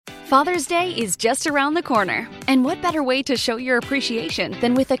Father's Day is just around the corner, and what better way to show your appreciation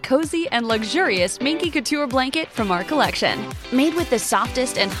than with a cozy and luxurious Minky Couture blanket from our collection. Made with the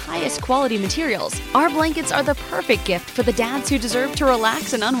softest and highest quality materials, our blankets are the perfect gift for the dads who deserve to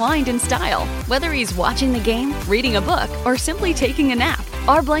relax and unwind in style. Whether he's watching the game, reading a book, or simply taking a nap,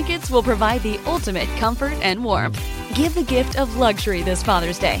 our blankets will provide the ultimate comfort and warmth. Give the gift of luxury this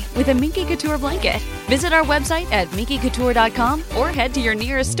Father's Day with a Minky Couture blanket. Visit our website at minkycouture.com or head to your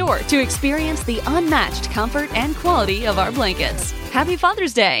nearest store to experience the unmatched comfort and quality of our blankets. Happy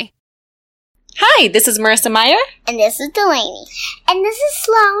Father's Day! Hi, this is Marissa Meyer. And this is Delaney. And this is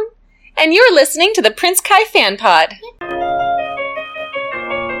Sloan. And you're listening to the Prince Kai Fan Pod.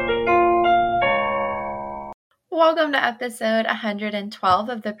 Welcome to episode 112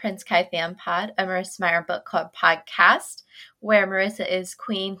 of the Prince Kai Fan Pod, a Marissa Meyer Book Club podcast, where Marissa is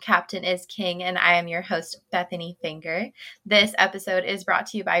queen, Captain is king, and I am your host, Bethany Finger. This episode is brought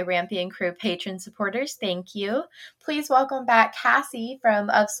to you by Rampy and Crew patron supporters. Thank you. Please welcome back Cassie from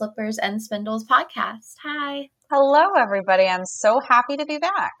Of Slippers and Spindles podcast. Hi. Hello, everybody. I'm so happy to be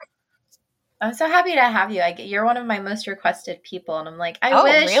back. I'm so happy to have you. You're one of my most requested people, and I'm like, I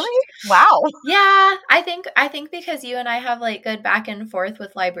wish. Oh, really? Wow. Yeah, I think because you and I have like good back and forth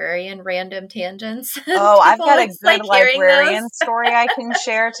with librarian random tangents. Oh, I've got a good librarian story I can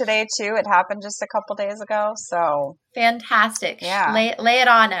share today too. It happened just a couple days ago, so fantastic. Yeah, lay it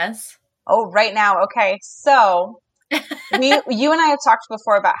on us. Oh, right now. Okay, so you and I have talked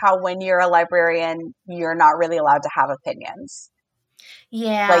before about how when you're a librarian, you're not really allowed to have opinions.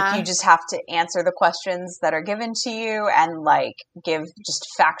 Yeah. Like, you just have to answer the questions that are given to you and, like, give just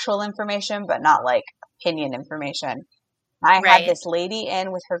factual information, but not, like, opinion information. I had this lady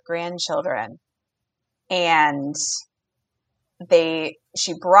in with her grandchildren, and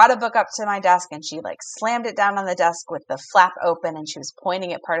she brought a book up to my desk, and she, like, slammed it down on the desk with the flap open, and she was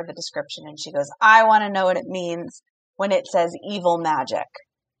pointing at part of the description, and she goes, I want to know what it means when it says evil magic,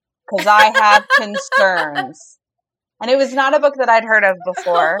 because I have concerns. And it was not a book that I'd heard of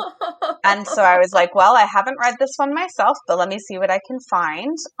before. And so I was like, well, I haven't read this one myself, but let me see what I can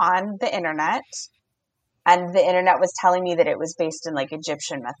find on the internet. And the internet was telling me that it was based in like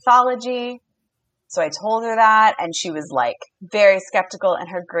Egyptian mythology. So I told her that, and she was like very skeptical. And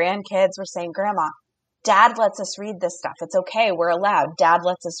her grandkids were saying, Grandma, Dad lets us read this stuff. It's okay. We're allowed. Dad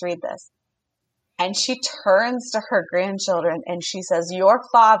lets us read this. And she turns to her grandchildren and she says, your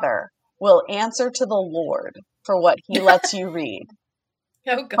father will answer to the Lord for what he lets you read.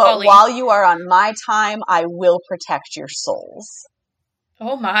 Oh, but while you are on my time, I will protect your souls.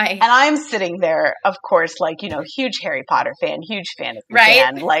 Oh, my. And I'm sitting there, of course, like, you know, huge Harry Potter fan, huge fantasy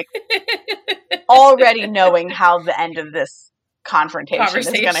fan, like, already knowing how the end of this conversation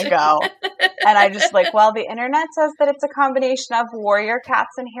is going to go. And I just like, well, the internet says that it's a combination of warrior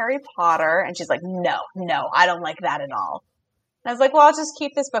cats and Harry Potter. And she's like, no, I don't like that at all. And I was like, well, I'll just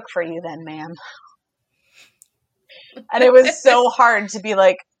keep this book for you then, ma'am. And it was so hard to be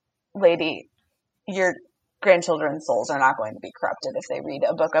like, lady, your grandchildren's souls are not going to be corrupted if they read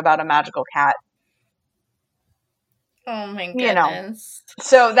a book about a magical cat. Oh my goodness. You know.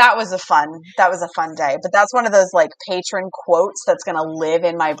 So that was a fun day. But that's one of those like patron quotes that's going to live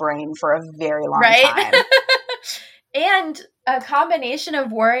in my brain for a very long time. And a combination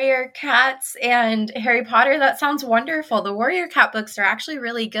of warrior cats and Harry Potter, that sounds wonderful. The warrior cat books are actually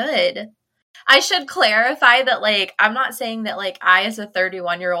really good. I should clarify that, like, I'm not saying that, like, I as a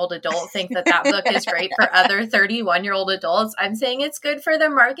 31-year-old adult think that book is great for other 31-year-old adults. I'm saying it's good for the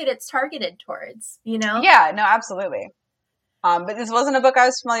market it's targeted towards, you know? Yeah, no, absolutely. But this wasn't a book I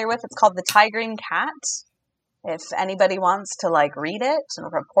was familiar with. It's called The Tigrine Cat. If anybody wants to, like, read it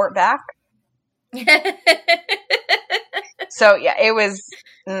and report back. So, yeah, it was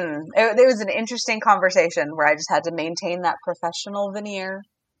an interesting conversation where I just had to maintain that professional veneer.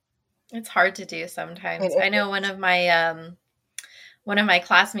 It's hard to do sometimes. I know one of my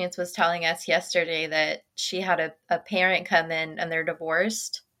classmates was telling us yesterday that she had a parent come in and they're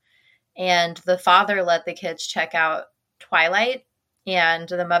divorced, and the father let the kids check out Twilight, and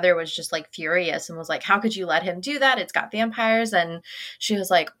the mother was just like furious and was like, how could you let him do that? It's got vampires. And she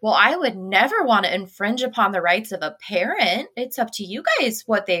was like, well, I would never want to infringe upon the rights of a parent. It's up to you guys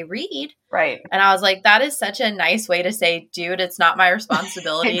what they read. Right. And I was like, that is such a nice way to say, dude, it's not my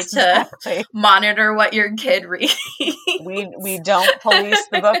responsibility to monitor what your kid reads. We don't police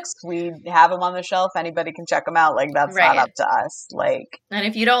the books. We have them on the shelf. Anybody can check them out. Like, that's not up to us. Like, and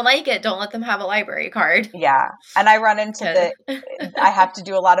if you don't like it, don't let them have a library card. Yeah. And I run into I have to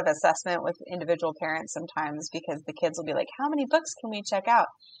do a lot of assessment with individual parents sometimes because the kids will be like, how many books can we check out?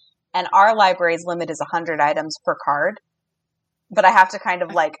 And our library's limit is 100 items per card. but I have to kind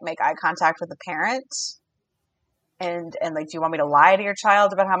of like make eye contact with the parent. And like, do you want me to lie to your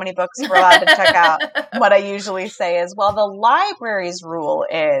child about how many books we're allowed to check out? What I usually say is, well, the library's rule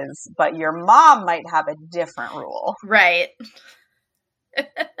is, but your mom might have a different rule. Right.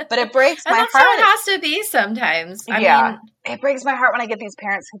 But it breaks my that's heart. how it has to be sometimes. I mean, it breaks my heart when I get these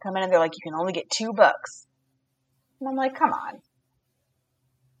parents who come in and they're like, you can only get 2 books. And I'm like, come on.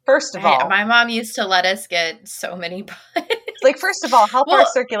 First of all, my mom used to let us get so many books. Like, first of all, help our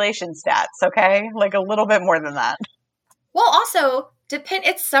circulation stats, okay? Like, a little bit more than that. Well, also,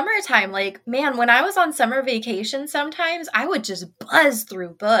 it's summertime. Like, man, when I was on summer vacation sometimes, I would just buzz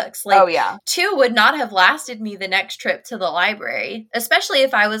through books. Like, 2 would not have lasted me the next trip to the library, especially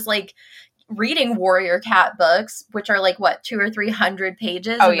if I was, like, reading Warrior Cat books, which are, like, what, 200 or 300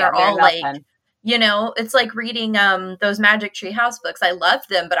 pages? Oh, and yeah, they're all, nothing. like, you know, it's like reading those Magic Tree House books. I loved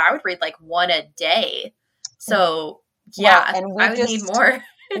them, but I would read, like, 1 a day. So... yeah, and I would need more.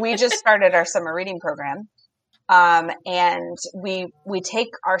 We just started our summer reading program, and we take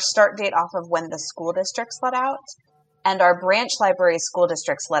our start date off of when the school districts let out, and our branch library school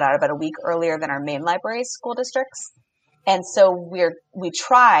districts let out about a week earlier than our main library school districts, and so we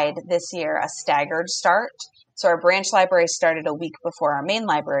tried this year a staggered start. So our branch library started a week before our main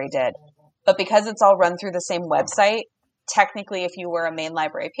library did, but because it's all run through the same website, technically, if you were a main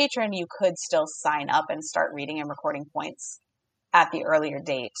library patron, you could still sign up and start reading and recording points at the earlier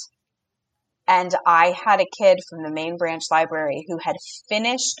date. And I had a kid from the main branch library who had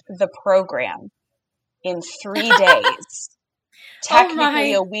finished the program in 3 days,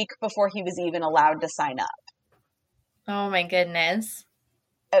 technically a week before he was even allowed to sign up. Oh, my goodness.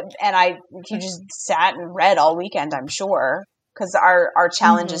 And he just sat and read all weekend, I'm sure, because our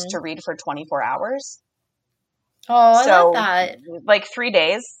challenge is to read for 24 hours. Oh, I love that. Like 3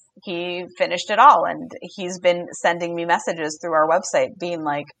 days, he finished it all. And he's been sending me messages through our website being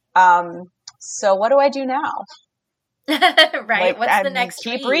like, so what do I do now? Right. Like, what's the next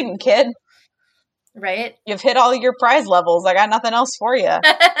Keep reading, kid. Right. You've hit all your prize levels. I got nothing else for you.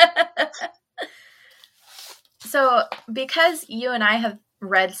 So because you and I have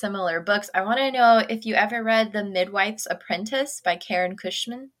read similar books, I want to know if you ever read The Midwife's Apprentice by Karen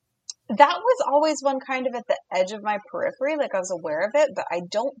Cushman. That was always one kind of at the edge of my periphery. Like, I was aware of it, but I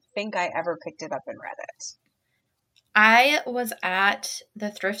don't think I ever picked it up and read it. I was at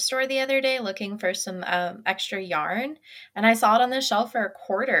the thrift store the other day looking for some extra yarn, and I saw it on the shelf for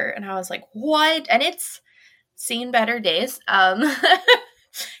 $1.25, and I was like, what? And it's seen better days.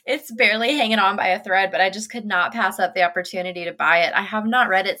 It's barely hanging on by a thread, but I just could not pass up the opportunity to buy it. I have not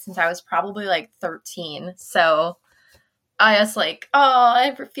read it since I was probably like 13, so... I was like, oh,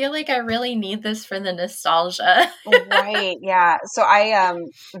 I feel like I really need this for the nostalgia. Right, yeah. So I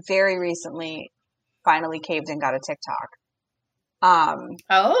very recently finally caved and got a TikTok. And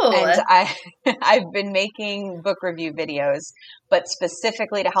I've been making book review videos, but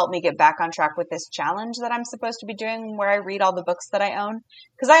specifically to help me get back on track with this challenge that I'm supposed to be doing where I read all the books that I own.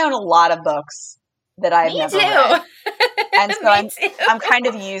 Because I own a lot of books that I've never read. And so I'm kind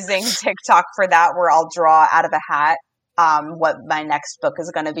of using TikTok for that, where I'll draw out of a hat what my next book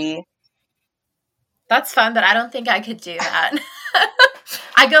is going to be. That's fun, but I don't think I could do that.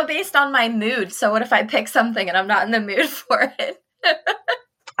 I go based on my mood. So what if I pick something and I'm not in the mood for it?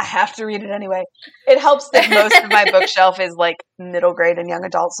 I have to read it anyway. It helps that most of my bookshelf is like middle grade and young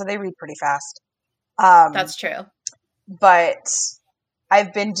adult, so they read pretty fast. That's true. But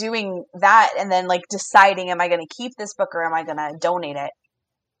I've been doing that and then like deciding, am I going to keep this book or am I going to donate it?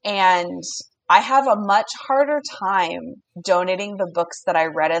 And I have a much harder time donating the books that I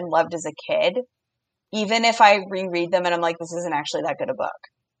read and loved as a kid, even if I reread them and I'm like, this isn't actually that good a book.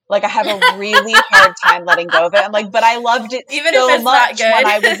 Like, I have a really hard time letting go of it. I'm like, but I loved it even so much when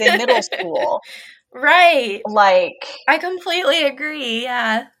I was in middle school. Right. Like, I completely agree.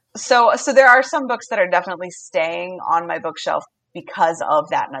 Yeah. So there are some books that are definitely staying on my bookshelf because of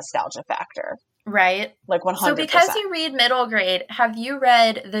that nostalgia factor. Right. Like 100%. So because you read middle grade, have you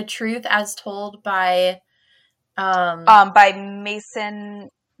read The Truth as Told by Mason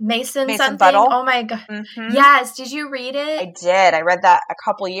something? Buttle? Oh my God. Mm-hmm. Yes. Did you read it? I did. I read that a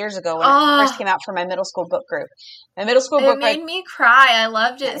couple years ago when it first came out for my middle school book group. My middle school book made me cry. I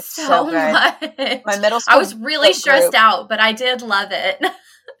loved it so much. My middle school I was really stressed out, but I did love it.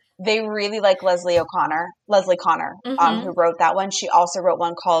 They really like Leslie Connor, mm-hmm. who wrote that one. She also wrote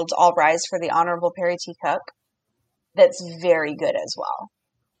one called All Rise for the Honorable Perry T. Cook. That's very good as well.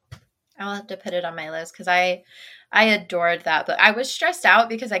 I'll have to put it on my list because I adored that book. I was stressed out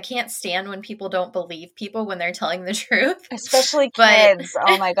because I can't stand when people don't believe people when they're telling the truth. Especially kids.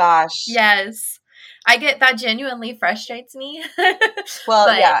 Oh my gosh. Yes. I get that genuinely frustrates me. Well,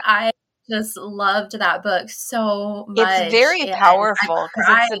 but yeah. I just loved that book so much. It's very and powerful because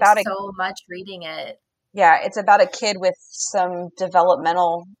I it's cried about so much reading it. Yeah, it's about a kid with some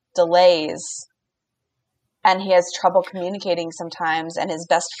developmental delays, and he has trouble communicating sometimes, and his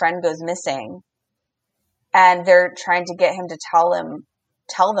best friend goes missing, and they're trying to get him to tell them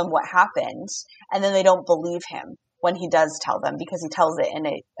what happened, and then they don't believe him when he does tell them because he tells it in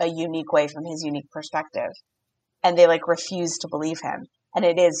a unique way from his unique perspective, and they like refuse to believe him, and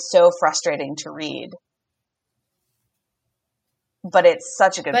it is so frustrating to read. But it's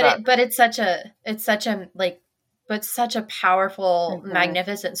such a good book. It's such a powerful,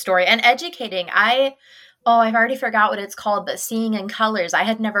 magnificent story and educating. I've already forgot what it's called, but Seeing in Colors. I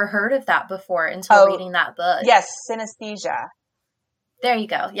had never heard of that before until reading that book. Yes, synesthesia. There you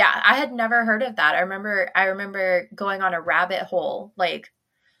go. Yeah, I had never heard of that. I remember going on a rabbit hole, like,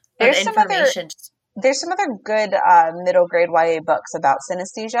 of information. There's some other good middle grade YA books about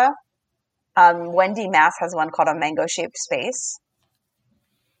synesthesia. Wendy Mass has one called A Mango-Shaped Space.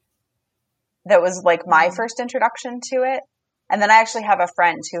 That was like my first introduction to it. And then I actually have a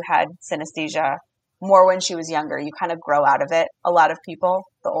friend who had synesthesia more when she was younger. You kind of grow out of it. A lot of people,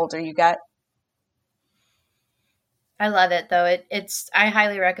 the older you get. I love it though. I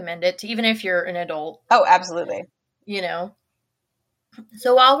highly recommend it, even if you're an adult. Oh, absolutely. You know.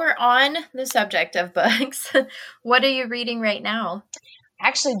 So while we're on the subject of books, what are you reading right now? I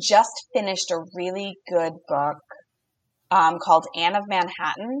actually just finished a really good book called Anne of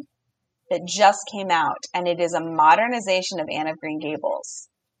Manhattan. That just came out, and it is a modernization of Anne of Green Gables.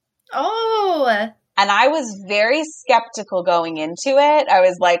 Oh! And I was very skeptical going into it. I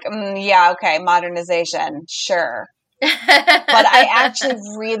was like, yeah, okay, modernization, sure. But I actually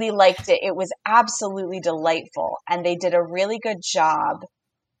really liked it. It was absolutely delightful, and they did a really good job.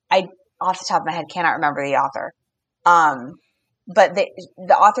 Off the top of my head, cannot remember the author. But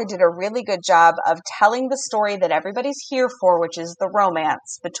the author did a really good job of telling the story that everybody's here for, which is the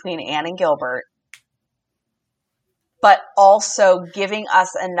romance between Anne and Gilbert, but also giving us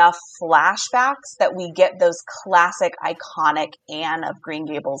enough flashbacks that we get those classic, iconic Anne of Green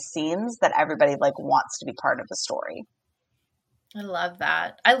Gables scenes that everybody like wants to be part of the story. I love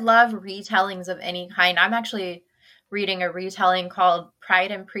that. I love retellings of any kind. I'm actually reading a retelling called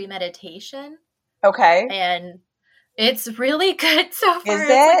Pride and Premeditation. Okay. And it's really good so far. Is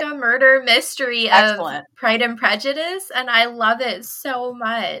it's like a murder mystery Excellent. Of Pride and Prejudice, and I love it so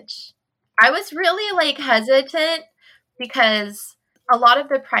much. I was really like hesitant because a lot of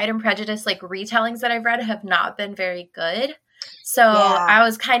the Pride and Prejudice like retellings that I've read have not been very good. So I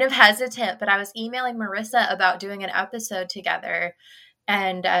was kind of hesitant, but I was emailing Marissa about doing an episode together.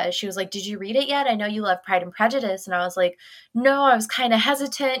 And she was like, did you read it yet? I know you love Pride and Prejudice. And I was like, no, I was kind of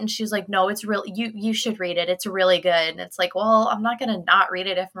hesitant. And she was like, no, it's real. You should read it. It's really good. And it's like, well, I'm not going to not read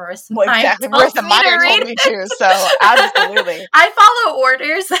it if Marissa Meyer told me to. So absolutely. I follow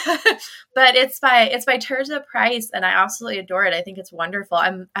orders, but it's by Terza Price. And I absolutely adore it. I think it's wonderful.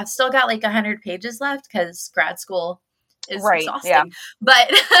 I've still got like 100 pages left because grad school is exhausting. Yeah. But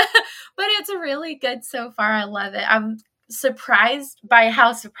it's really good so far. I love it. I'm surprised by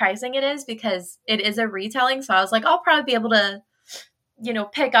how surprising it is because it is a retelling. So I was like, I'll probably be able to,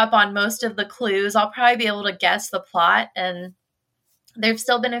 pick up on most of the clues. I'll probably be able to guess the plot. And there've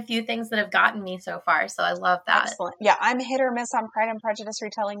still been a few things that have gotten me so far. So I love that. Excellent. Yeah, I'm hit or miss on Pride and Prejudice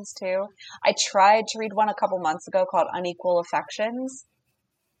retellings too. I tried to read one a couple months ago called Unequal Affections.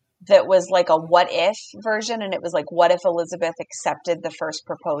 That was like a what if version. And it was like, what if Elizabeth accepted the first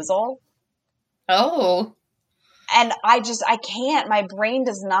proposal? Oh. And I can't. My brain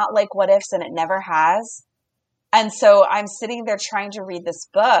does not like what ifs, and it never has. And so I'm sitting there trying to read this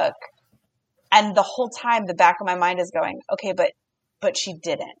book, and the whole time the back of my mind is going, okay, but she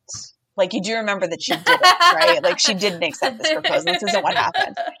didn't. Like, you do remember that she didn't, right? Like, she didn't accept this proposal. This isn't what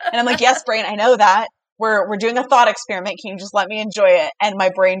happened. And I'm like, yes, brain, I know that. We're doing a thought experiment. Can you just let me enjoy it? And my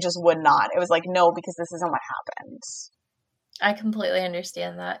brain just would not. It was like, no, because this isn't what happened. I completely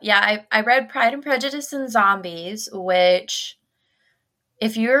understand that. Yeah, I read Pride and Prejudice and Zombies, which,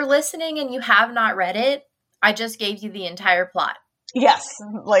 if you're listening and you have not read it, I just gave you the entire plot. Yes.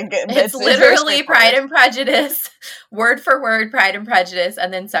 Like it's literally Pride and Prejudice, word for word Pride and Prejudice,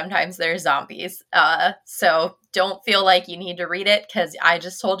 and then sometimes there's zombies. So don't feel like you need to read it because I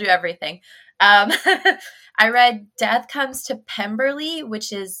just told you everything. I read Death Comes to Pemberley,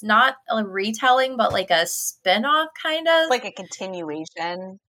 which is not a retelling, but like a spin-off kind of. Like a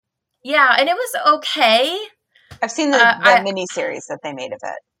continuation. Yeah, and it was okay. I've seen the miniseries that they made of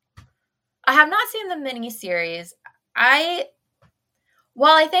it. I have not seen the miniseries.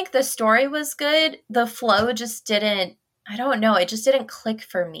 Well, I think the story was good. The flow just didn't, I don't know, it just didn't click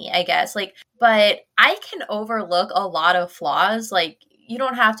for me, I guess. Like, but I can overlook a lot of flaws. Like, you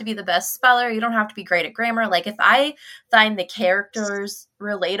don't have to be the best speller. You don't have to be great at grammar. Like, if I find the characters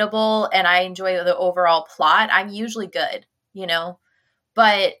relatable and I enjoy the overall plot, I'm usually good, you know?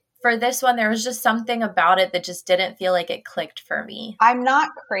 But for this one, there was just something about it that just didn't feel like it clicked for me. I'm not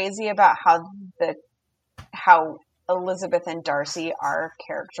crazy about how Elizabeth and Darcy are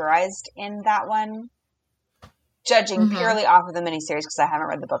characterized in that one, judging purely off of the miniseries, because I haven't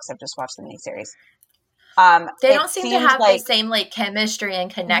read the books. I've just watched the miniseries. They don't seem to have the same like chemistry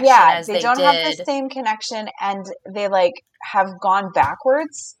and connection as they did. Yeah, they don't have the same connection, and they like have gone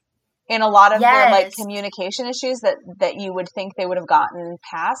backwards in a lot of their like communication issues that you would think they would have gotten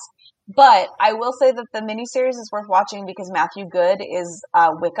past. But I will say that the miniseries is worth watching because Matthew Good is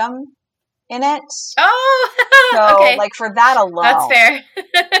Wickham in it. Oh, so okay. Like for that alone, that's fair.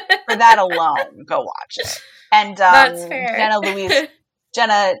 For that alone, go watch it. And that's fair.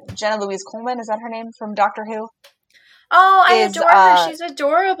 Jenna Louise Coleman, is that her name from Doctor Who? Oh, I adore her. She's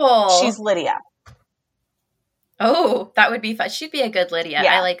adorable. She's Lydia. Oh, that would be fun. She'd be a good Lydia.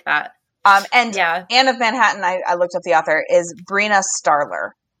 Yeah. I like that. And Anne of Manhattan, I looked up the author, is Brina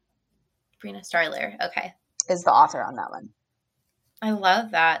Starler. Brina Starler, okay. Is the author on that one. I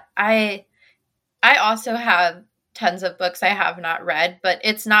love that. I also have tons of books I have not read, but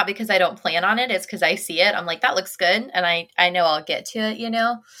it's not because I don't plan on it. It's because I see it. I'm like, that looks good. And I know I'll get to it, you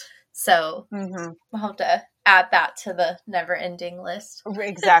know? So I'll have to add that to the never-ending list.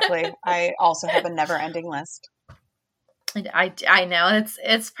 Exactly. I also have a never-ending list. I know.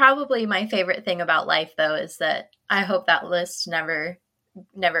 It's probably my favorite thing about life, though, is that I hope that list never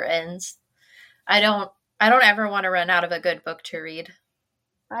ends. I don't ever want to run out of a good book to read.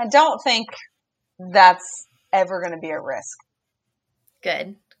 I don't think that's ever going to be a risk.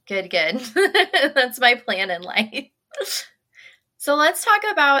 Good. That's my plan in life. So let's talk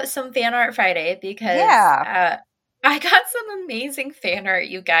about some Fan Art Friday because I got some amazing fan art,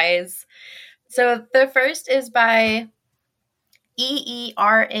 you guys. So the first is by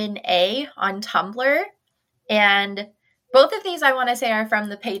EERNA on Tumblr. And both of these I want to say are from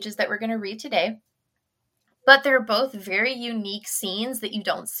the pages that we're going to read today. But they're both very unique scenes that you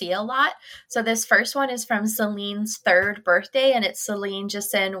don't see a lot. So this first one is from Celine's 3rd birthday, and it's Celine,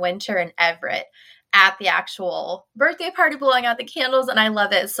 Jason, Winter, and Everett at the actual birthday party blowing out the candles, and I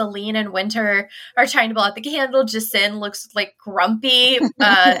love it. Celine and Winter are trying to blow out the candle. Jason looks like grumpy.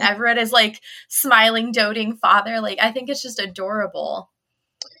 Everett is like smiling, doting father. Like, I think it's just adorable.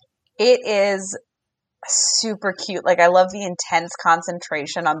 It is super cute. Like, I love the intense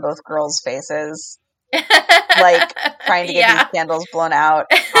concentration on both girls' faces. Like trying to get these candles blown out.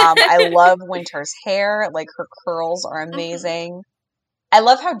 I love Winter's hair. Like her curls are amazing. I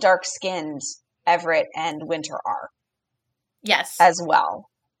love how dark skinned Everett and Winter are. Yes. As well.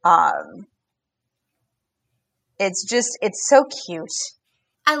 It's so cute.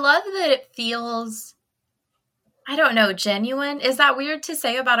 I love that it feels, I don't know, genuine. Is that weird to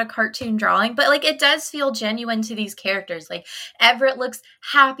say about a cartoon drawing? But like it does feel genuine to these characters. Like Everett looks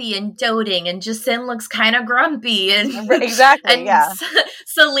happy and doting, and Jason looks kind of grumpy, and exactly, and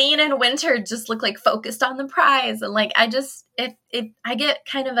Celine and Winter just look like focused on the prize. And like I get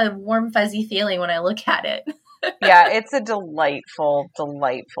kind of a warm fuzzy feeling when I look at it. Yeah, it's a delightful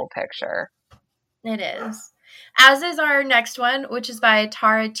picture. It is. As is our next one, which is by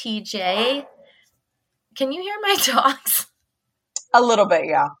Tara TJ. Can you hear my dogs? A little bit,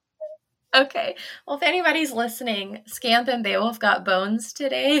 yeah. Okay. Well, if anybody's listening, Scamp and Beowulf got bones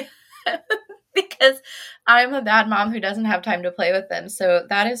today because I'm a bad mom who doesn't have time to play with them. So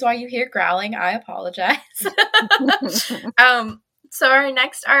that is why you hear growling. I apologize. So our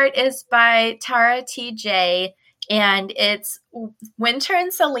next art is by Tara TJ, and it's Winter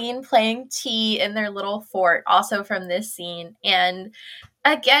and Celine playing tea in their little fort, also from this scene. And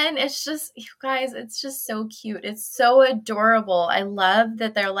again, it's just, you guys, it's just so cute. It's so adorable. I love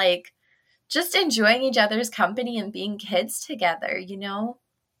that they're like just enjoying each other's company and being kids together, you know?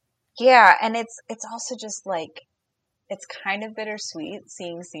 Yeah, and it's also just like, it's kind of bittersweet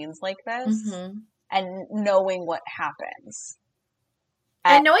seeing scenes like this and knowing what happens.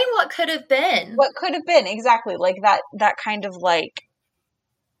 And knowing what could have been. What could have been, exactly. Like that kind of like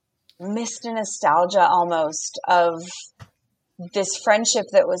missed nostalgia almost of this friendship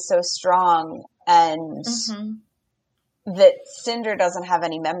that was so strong and that Cinder doesn't have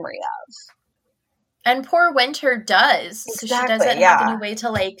any memory of. And poor Winter does. Exactly, so she doesn't have any way to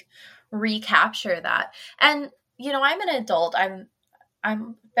like recapture that. And, you know, I'm an adult. I'm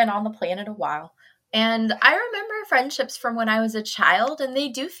been on the planet a while. And I remember friendships from when I was a child, and they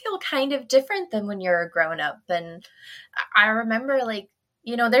do feel kind of different than when you're a grown up. And I remember, like,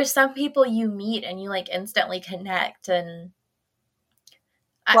 you know, there's some people you meet and you like instantly connect. And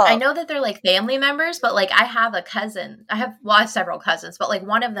I know that they're like family members, but like I have a cousin. I have several cousins, but like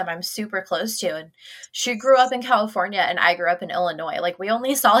one of them I'm super close to. And she grew up in California and I grew up in Illinois. Like we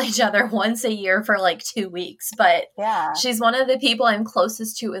only saw each other once a year for like 2 weeks, but she's one of the people I'm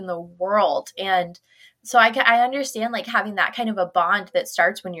closest to in the world. And so I understand like having that kind of a bond that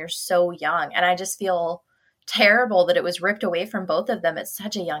starts when you're so young. And I just feel terrible that it was ripped away from both of them at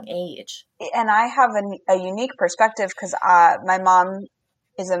such a young age. And I have a unique perspective because my mom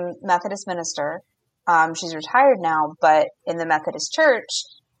is a Methodist minister. She's retired now, but in the Methodist church,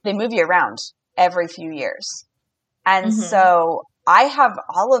 they move you around every few years. And so I have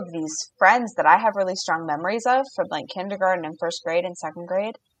all of these friends that I have really strong memories of from like kindergarten and first grade and second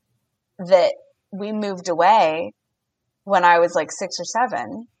grade that we moved away when I was like 6 or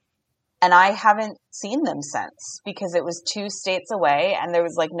 7. And I haven't seen them since because it was 2 states away and there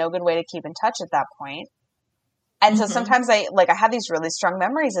was like no good way to keep in touch at that point. And so sometimes I have these really strong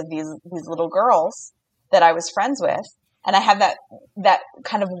memories of these little girls that I was friends with. And I have that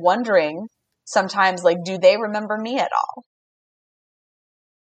kind of wondering sometimes, like, do they remember me at all?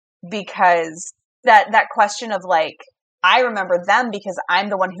 Because that question of like, I remember them because I'm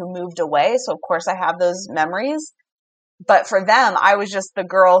the one who moved away. So of course I have those memories. But for them, I was just the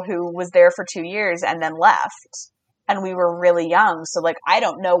girl who was there for 2 years and then left. And we were really young. So like, I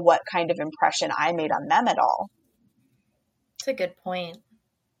don't know what kind of impression I made on them at all. That's a good point.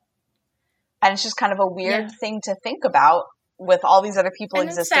 And it's just kind of a weird thing to think about with all these other people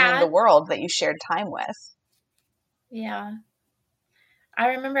existing in the world that you shared time with. Yeah. I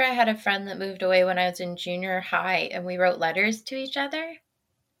remember I had a friend that moved away when I was in junior high and we wrote letters to each other.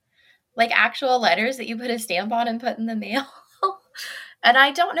 Like actual letters that you put a stamp on and put in the mail. And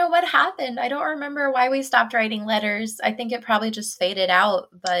I don't know what happened. I don't remember why we stopped writing letters. I think it probably just faded out.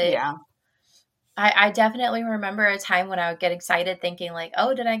 But yeah. I definitely remember a time when I would get excited thinking like,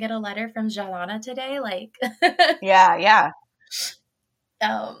 oh, did I get a letter from Jalana today? Like, yeah.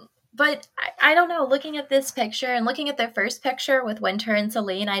 But I don't know, looking at this picture and looking at their first picture with Winter and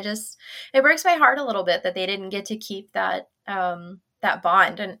Celine, it breaks my heart a little bit that they didn't get to keep that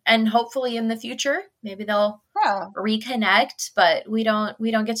bond. And hopefully in the future, maybe they'll reconnect, but we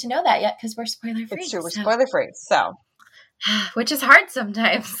don't get to know that yet because we're spoiler free. It's true, we're spoiler free. So. Which is hard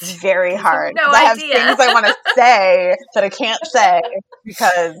sometimes. Very hard. No I have idea. things I want to say that I can't say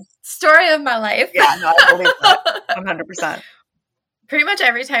because... Story of my life. Yeah, no, I believe that. 100%. Pretty much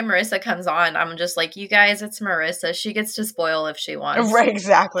every time Marissa comes on, I'm just like, you guys, it's Marissa. She gets to spoil if she wants. Right,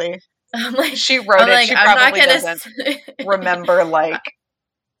 exactly. I'm like, she wrote it. Like, she probably doesn't remember, like...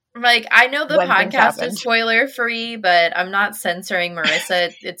 Like, I know the podcast is spoiler free, but I'm not censoring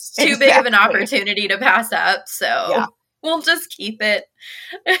Marissa. It's too big of an opportunity to pass up, so we'll just keep it.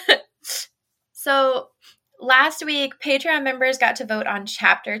 So last week, Patreon members got to vote on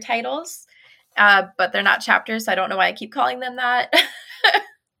chapter titles, but they're not chapters, so I don't know why I keep calling them that.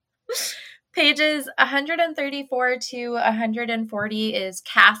 Pages 134 to 140 is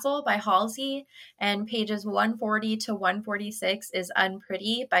Castle by Halsey, and pages 140 to 146 is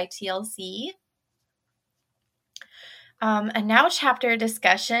Unpretty by TLC. And now chapter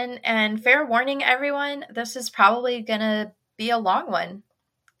discussion, and fair warning, everyone, this is probably going to be a long one.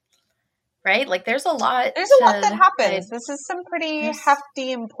 Right? Like, there's a lot. There's a lot that happens. This is some pretty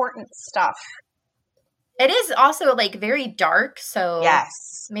hefty, important stuff. It is also, like, very dark, so...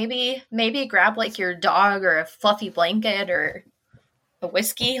 Yes. Maybe grab like your dog or a fluffy blanket or a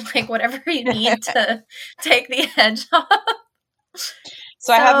whiskey, like whatever you need to take the edge off.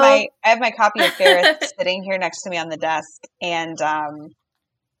 So I have my copy of Fairest sitting here next to me on the desk, and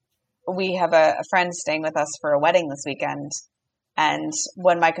we have a friend staying with us for a wedding this weekend. And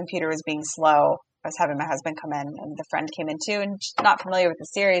when my computer was being slow, I was having my husband come in, and the friend came in too, and she's not familiar with the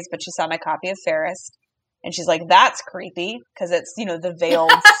series, but she saw my copy of Fairest. And she's like, that's creepy, because it's, the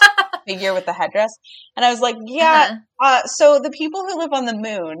veiled figure with the headdress. And I was like, so the people who live on the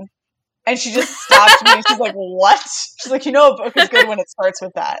moon. And she just stopped me, and she's like, what? She's like, a book is good when it starts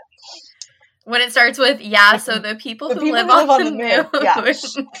with that. When it starts with, so the people who live on the moon. Yeah.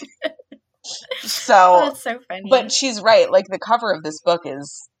 So, that's so funny. But she's right. Like, the cover of this book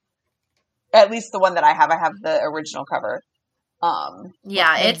is, at least the one that I have the original cover.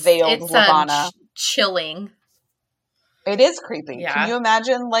 It's veiled Lavana. Chilling. It is creepy. Yeah. Can you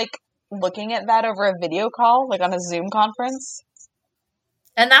imagine like looking at that over a video call, like on a Zoom conference?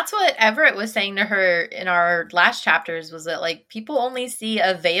 And that's what Everett was saying to her in our last chapters, was that, like, people only see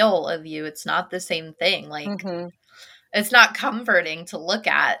a veil of you. It's not the same thing. Like, it's not comforting to look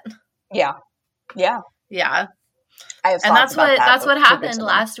at. Yeah. Yeah. Yeah. And that's what happened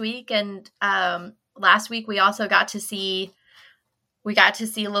last week. And last week we also got to see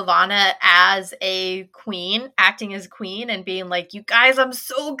Levana as a queen, acting as queen and being like, you guys, I'm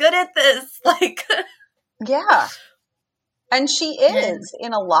so good at this. Like, yeah. And she is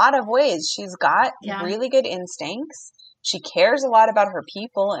in a lot of ways. She's got really good instincts. She cares a lot about her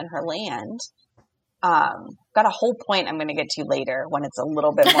people and her land. Got a whole point I'm going to get to later when it's a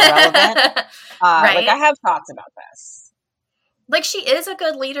little bit more relevant. Right? Like, I have thoughts about this. Like, she is a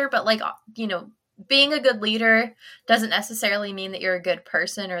good leader, but, like, you know, being a good leader doesn't necessarily mean that you're a good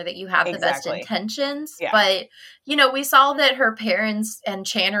person or that you have the best intentions. Yeah. But, you know, we saw that her parents and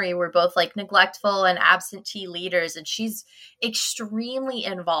Channery were both, like, neglectful and absentee leaders, and she's extremely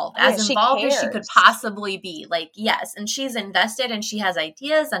involved. As involved as she could possibly be. Like, yes, and she's invested and she has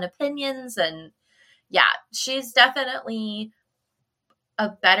ideas and opinions, and yeah, she's definitely a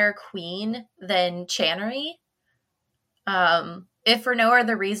better queen than Channery. If for no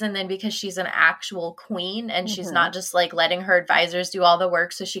other reason than because she's an actual queen and she's not just, like, letting her advisors do all the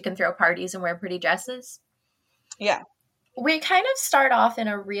work so she can throw parties and wear pretty dresses. Yeah. We kind of start off in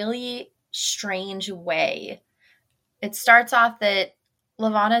a really strange way. It starts off that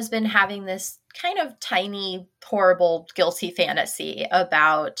Levana's been having this kind of tiny, horrible, guilty fantasy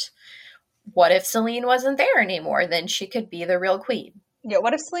about what if Selene wasn't there anymore? Then she could be the real queen. Yeah,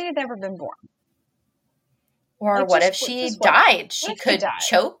 what if Selene had never been born? Or like, what if she died? She could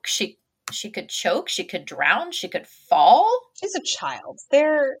choke. She could choke. She could drown. She could fall. She's a child.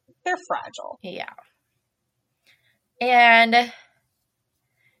 They're fragile. Yeah. And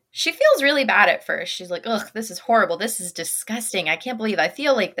she feels really bad at first. She's like, ugh, this is horrible. This is disgusting. I can't believe I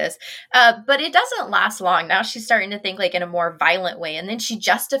feel like this. But it doesn't last long. Now she's starting to think, like, in a more violent way. And then she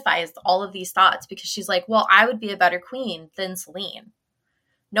justifies all of these thoughts because she's like, well, I would be a better queen than Selene.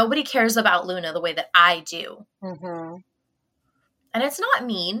 Nobody cares about Luna the way that I do. Mm-hmm. And it's not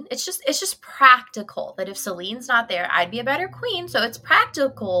mean. It's just practical that if Selene's not there, I'd be a better queen. So it's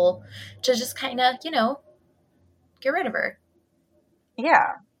practical to just kind of, you know, get rid of her.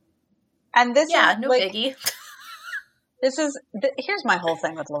 Yeah. And this is no like, biggie. Here's my whole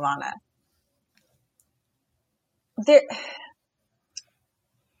thing with Levana.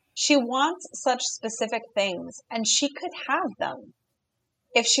 She wants such specific things, and she could have them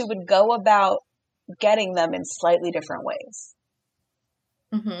if she would go about getting them in slightly different ways.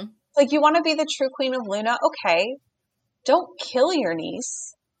 Mm-hmm. Like, you want to be the true queen of Luna? Okay. Don't kill your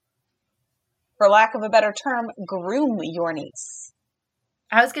niece. For lack of a better term, groom your niece.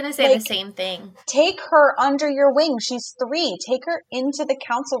 I was going to say, like, the same thing. Take her under your wing. She's 3. Take her into the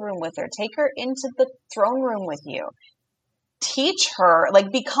council room with her. Take her into the throne room with you. Teach her, like,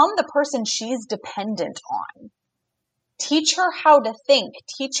 become the person she's dependent on. Teach her how to think.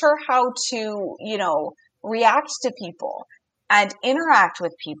 Teach her how to, you know, react to people and interact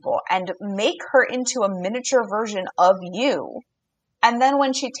with people and make her into a miniature version of you. And then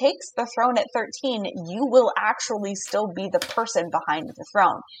when she takes the throne at 13, you will actually still be the person behind the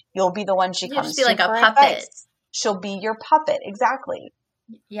throne. You'll be the one she comes to. You'll be like a puppet. Advice. She'll be your puppet. Exactly.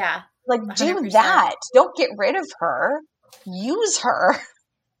 Yeah. Like, 100%. Do that. Don't get rid of her. Use her.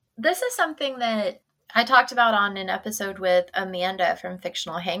 This is something that I talked about on an episode with Amanda from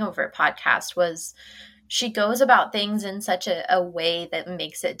Fictional Hangover podcast. Was she goes about things in such a way that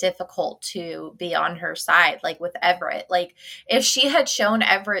makes it difficult to be on her side, like with Everett. Like, if she had shown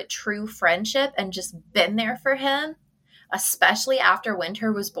Everett true friendship and just been there for him, especially after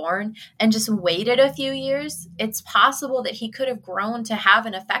Winter was born, and just waited a few years, it's possible that he could have grown to have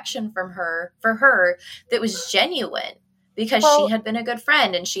an affection for her that was genuine. Because she had been a good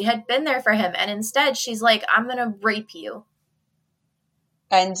friend and she had been there for him. And instead, she's like, I'm going to rape you.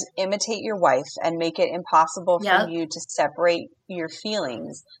 And imitate your wife and make it impossible for you to separate your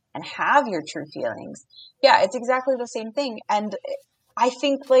feelings and have your true feelings. Yeah, it's exactly the same thing. And I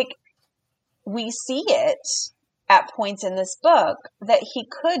think, like, we see it at points in this book that he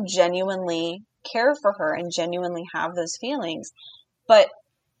could genuinely care for her and genuinely have those feelings. And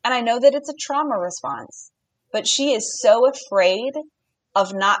I know that it's a trauma response. But she is so afraid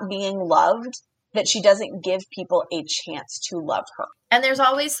of not being loved that she doesn't give people a chance to love her. And there's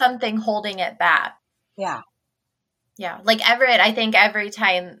always something holding it back. Yeah. Yeah. Like Everett, I think every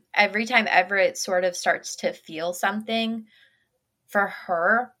time Everett sort of starts to feel something for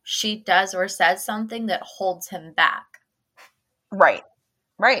her, she does or says something that holds him back. Right.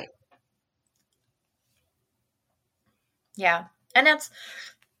 Right. Yeah.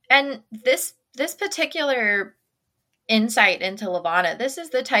 And this particular insight into Levana, this is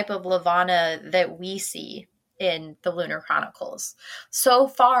the type of Levana that we see in the Lunar Chronicles. So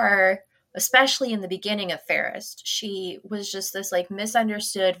far, especially in the beginning of Fairest, she was just this like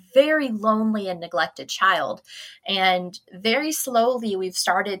misunderstood, very lonely and neglected child. And very slowly we've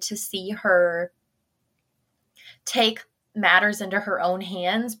started to see her take matters into her own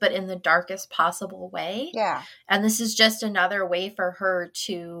hands, but in the darkest possible way. Yeah. And this is just another way for her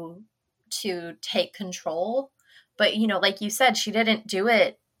to take control. But, you know, like you said, she didn't do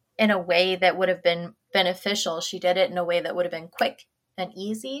it in a way that would have been beneficial. She did it in a way that would have been quick and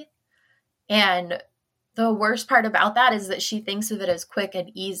easy. And the worst part about that is that she thinks of it as quick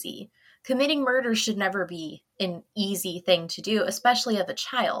and easy. Committing murder should never be an easy thing to do, especially of a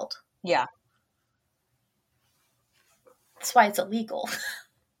child. Yeah. That's why it's illegal.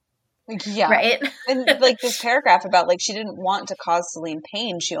 Yeah. Right? And like this paragraph about like she didn't want to cause Celine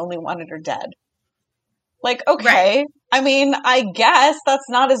pain. She only wanted her dead. Like, okay. Right. I mean, I guess that's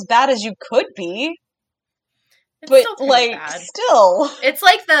not as bad as you could be. It's but like bad. Still. It's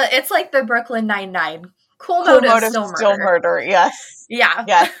like the Brooklyn Nine-Nine. Cool motive, still murder. Yes. Yeah.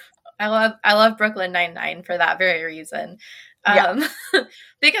 Yes. I love Brooklyn Nine-Nine for that very reason. Yeah.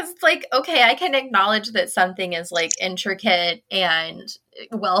 Because it's like, okay, I can acknowledge that something is like intricate and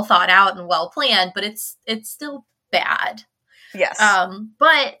well thought out and well planned, but it's still bad. Yes.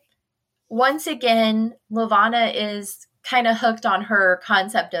 But once again, Levana is kind of hooked on her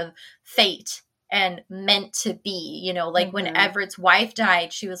concept of fate and meant to be, you know, like when Everett's wife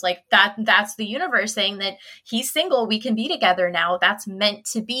died, she was like, that's the universe saying that he's single, we can be together now. That's meant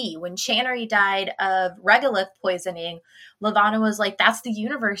to be. When Channery died of regolith poisoning, Levana was like, that's the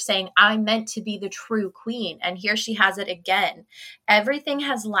universe saying I'm meant to be the true queen. And here she has it again. Everything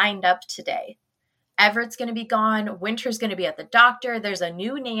has lined up today. Everett's going to be gone. Winter's going to be at the doctor. There's a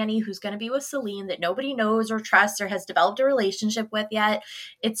new nanny who's going to be with Celine that nobody knows or trusts or has developed a relationship with yet.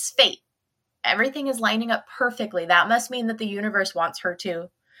 It's fate. Everything is lining up perfectly. That must mean that the universe wants her to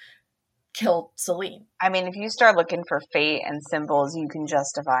kill Celine. I mean, if you start looking for fate and symbols, you can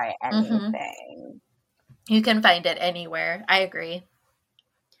justify anything. You can find it anywhere. I agree.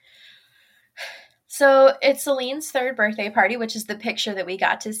 So it's Celine's third birthday party, which is the picture that we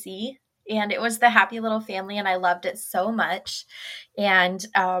got to see. And it was the happy little family, and I loved it so much. And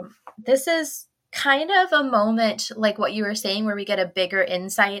this is kind of a moment like what you were saying where we get a bigger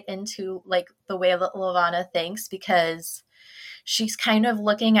insight into like the way that Levana thinks, because she's kind of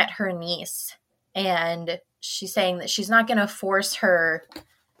looking at her niece and she's saying that she's not going to force her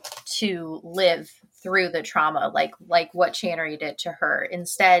to live through the trauma like what Channery did to her.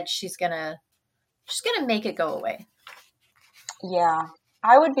 Instead, she's gonna make it go away. Yeah.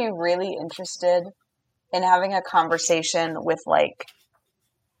 I would be really interested in having a conversation with like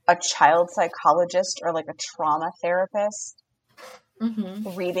a child psychologist or like a trauma therapist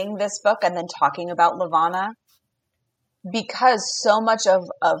reading this book and then talking about Levana, because so much of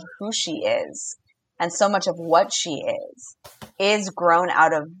who she is and so much of what she is grown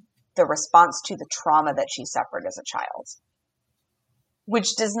out of the response to the trauma that she suffered as a child,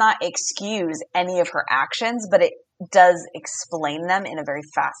 which does not excuse any of her actions, but it does explain them in a very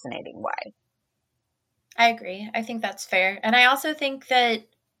fascinating way. I agree. I think that's fair. And I also think that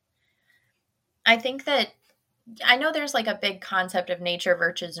I know there's like a big concept of nature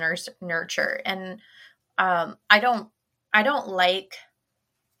versus nurture. And I don't like,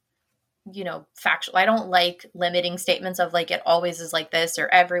 you know, factual. I don't like limiting statements of like, it always is like this or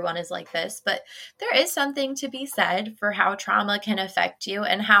everyone is like this. But there is something to be said for how trauma can affect you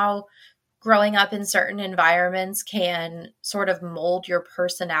and how growing up in certain environments can sort of mold your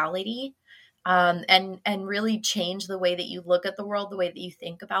personality. And really change the way that you look at the world, the way that you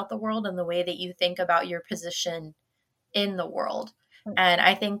think about the world, and the way that you think about your position in the world. And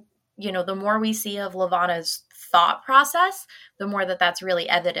I think, you know, the more we see of Levana's thought process, the more that's really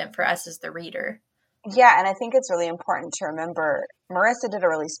evident for us as the reader. Yeah, and I think it's really important to remember Marissa did a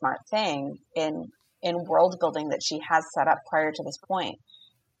really smart thing in world building that she has set up prior to this point,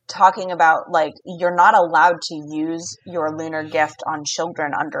 talking about like you're not allowed to use your lunar gift on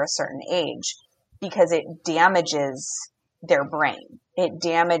children under a certain age because it damages their brain. It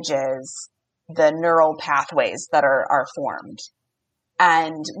damages the neural pathways that are formed.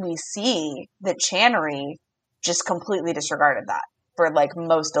 And we see that Channery just completely disregarded that for like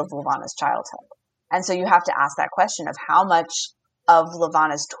most of Levana's childhood. And so you have to ask that question of how much of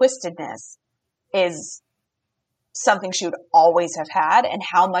Levana's twistedness is something she would always have had, and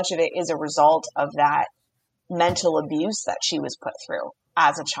how much of it is a result of that mental abuse that she was put through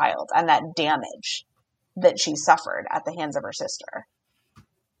as a child and that damage that she suffered at the hands of her sister.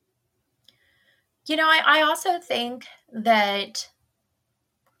 You know, I also think that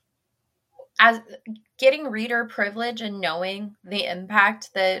as getting reader privilege and knowing the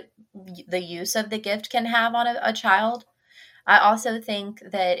impact that the use of the gift can have on a child, I also think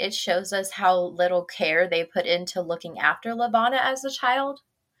that it shows us how little care they put into looking after Levana as a child.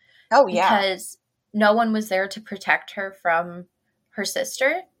 Oh, yeah. Because no one was there to protect her from her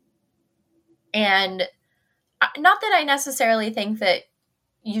sister. And not that I necessarily think that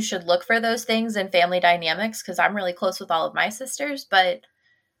you should look for those things in family dynamics, because I'm really close with all of my sisters, but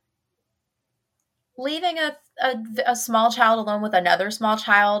leaving a small child alone with another small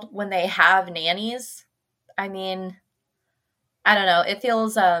child when they have nannies, I mean, I don't know. It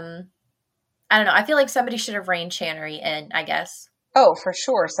feels, I don't know. I feel like somebody should have reined Channery in, I guess. Oh, for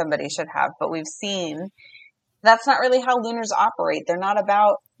sure somebody should have, but we've seen that's not really how Lunars operate. They're not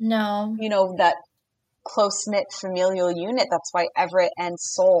about, that close-knit familial unit. That's why Everett and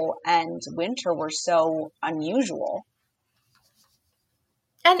Sol and Winter were so unusual.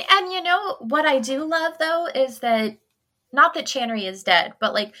 And what I do love, though, is that, not that Channery is dead,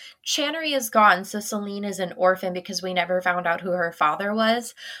 but, like, Channery is gone, so Celine is an orphan because we never found out who her father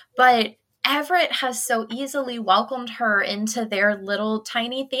was. But Everett has so easily welcomed her into their little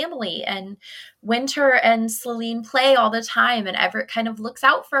tiny family, and Winter and Celine play all the time, and Everett kind of looks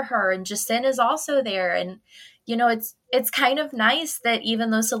out for her, and Jacin is also there. And, it's kind of nice that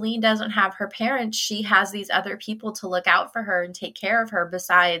even though Celine doesn't have her parents, she has these other people to look out for her and take care of her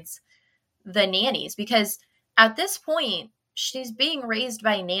besides the nannies, because at this point, she's being raised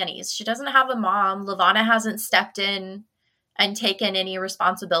by nannies. She doesn't have a mom. Levana hasn't stepped in and taken any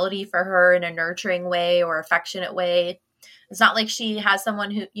responsibility for her in a nurturing way or affectionate way. It's not like she has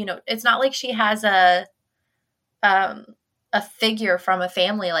someone who, it's not like she has a figure from a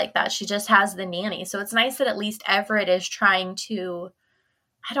family like that. She just has the nanny. So it's nice that at least Everett is trying to,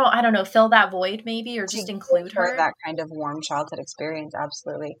 I don't know, fill that void maybe, or just include her. That kind of warm childhood experience.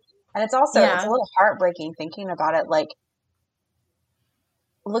 Absolutely. And it's also, it's a little heartbreaking thinking about it, like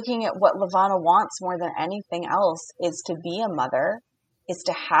looking at what Levana wants more than anything else is to be a mother, is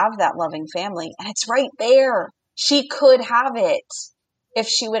to have that loving family. And it's right there. She could have it if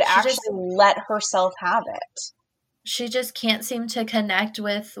she would let herself have it. She just can't seem to connect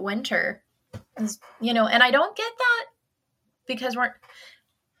with Winter, and I don't get that because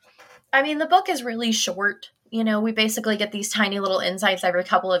the book is really short. We basically get these tiny little insights every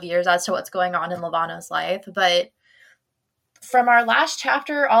couple of years as to what's going on in Levana's life. But from our last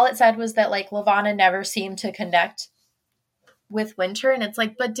chapter, all it said was that, like, Levana never seemed to connect with Winter. And it's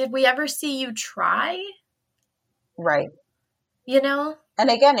like, but did we ever see you try? Right. And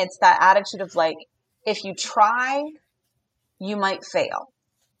again, it's that attitude of, like, if you try, you might fail.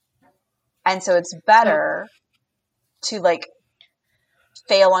 And so it's better to, like,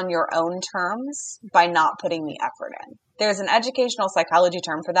 fail on your own terms by not putting the effort in. There's an educational psychology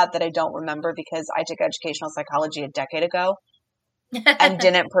term for that I don't remember because I took educational psychology a decade ago and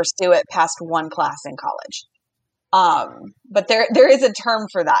didn't pursue it past one class in college. But there is a term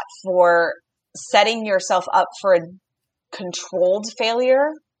for that, for setting yourself up for a controlled failure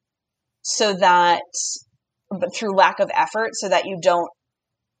but through lack of effort, so that you don't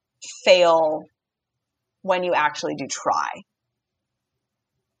fail when you actually do try.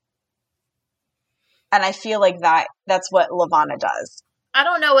 And I feel like that's what Levana does. I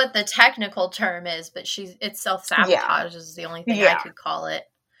don't know what the technical term is, but it's self-sabotage is the only thing I could call it.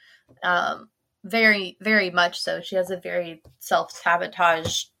 Very, very much so. She has a very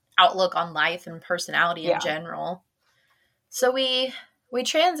self-sabotage outlook on life and personality in general. So we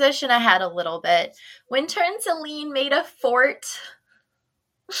transition ahead a little bit. Winter and Celine made a fort,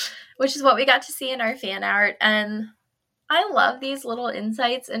 which is what we got to see in our fan art. And I love these little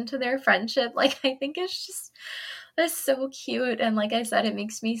insights into their friendship. Like, I think it's so cute. And like I said, it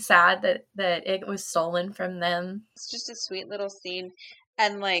makes me sad that it was stolen from them. It's just a sweet little scene.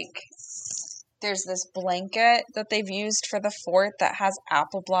 And, like, there's this blanket that they've used for the fort that has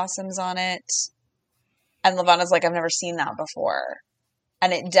apple blossoms on it. And Levana's like, I've never seen that before.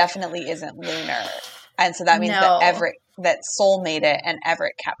 And it definitely isn't Lunar. And so that means that Sol made it and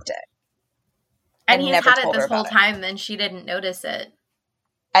Everett kept it. And he's had it this whole time, and she didn't notice it.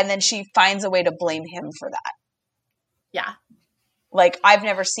 And then she finds a way to blame him for that. Yeah. Like, I've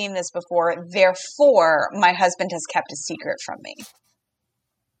never seen this before, therefore my husband has kept a secret from me.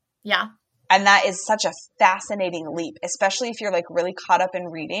 Yeah. And that is such a fascinating leap, especially if you're, like, really caught up in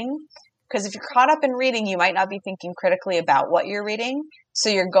reading. Because if you're caught up in reading, you might not be thinking critically about what you're reading. So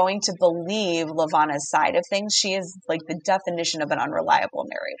you're going to believe Levana's side of things. She is, like, the definition of an unreliable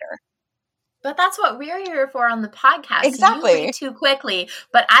narrator. But that's what we're here for on the podcast. Exactly. You read too quickly,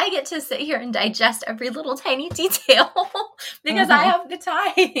 but I get to sit here and digest every little tiny detail because I have the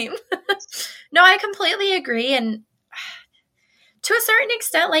time. No, I completely agree. And to a certain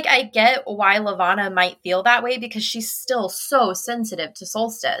extent, like, I get why Levana might feel that way because she's still so sensitive to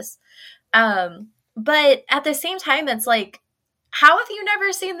Solstice. But at the same time, it's like, how have you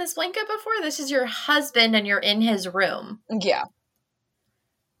never seen this blanket before? This is your husband and you're in his room. Yeah.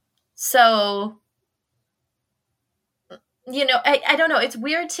 So, you know, I don't know. It's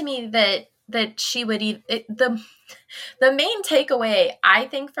weird to me that she would the main takeaway, I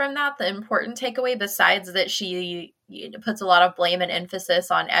think, from that, the important takeaway, besides that she puts a lot of blame and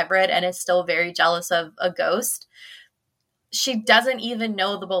emphasis on Everett and is still very jealous of a ghost, she doesn't even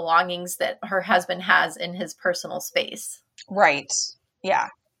know the belongings that her husband has in his personal space. Right. Yeah.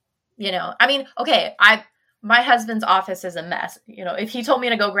 You know, I mean, okay, my husband's office is a mess. You know, if he told me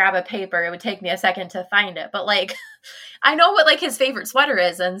to go grab a paper, it would take me a second to find it. But, like, I know what, like, his favorite sweater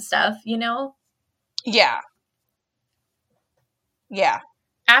is and stuff, you know? Yeah. Yeah.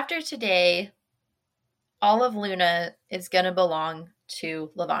 After today, all of Luna is going to belong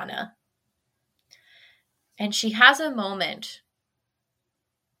to Levana. And she has a moment,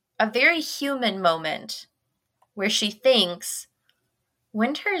 a very human moment, where she thinks,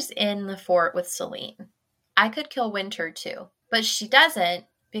 Winter's in the fort with Celine. I could kill Winter too. But she doesn't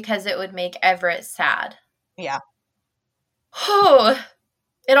because it would make Everett sad. Yeah. Oh,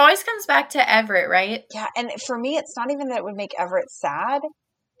 it always comes back to Everett, right? Yeah, and for me, it's not even that it would make Everett sad.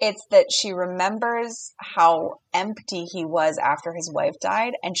 It's that she remembers how empty he was after his wife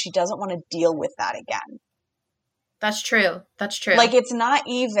died, and she doesn't want to deal with that again. That's true. That's true. Like, it's not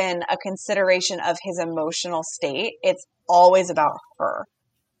even a consideration of his emotional state. It's always about her.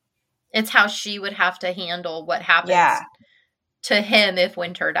 It's how she would have to handle what happens to him if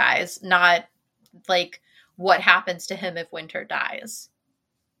Winter dies, not, like, what happens to him if Winter dies.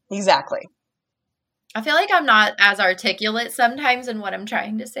 Exactly. I feel like I'm not as articulate sometimes in what I'm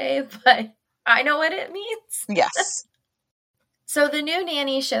trying to say, but I know what it means. Yes. So the new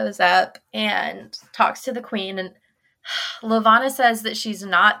nanny shows up and talks to the queen, and Levana says that she's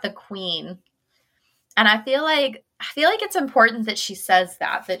not the queen. And I feel like it's important that she says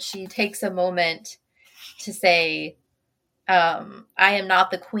that she takes a moment to say, I am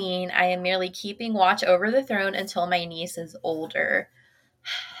not the queen. I am merely keeping watch over the throne until my niece is older.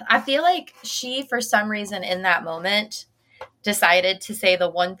 I feel like she, for some reason in that moment, decided to say the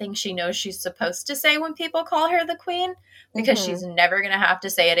one thing she knows she's supposed to say when people call her the queen, because she's never going to have to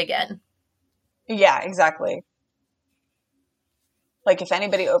say it again. Yeah, exactly. Like, if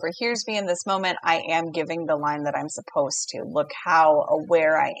anybody overhears me in this moment, I am giving the line that I'm supposed to. Look how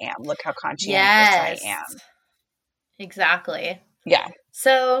aware I am. Look how conscientious I am. Exactly. Yeah.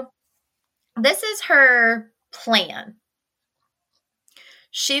 So this is her plan.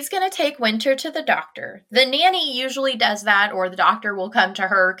 She's going to take Winter to the doctor. The nanny usually does that, or the doctor will come to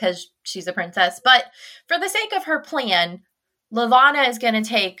her because she's a princess. But for the sake of her plan, Levana is going to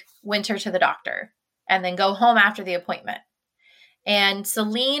take Winter to the doctor and then go home after the appointment. And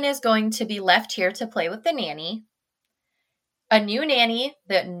Celine is going to be left here to play with the nanny. A new nanny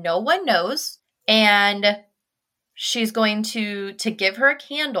that no one knows. And she's going to give her a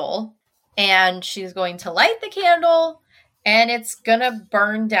candle. And she's going to light the candle. And it's going to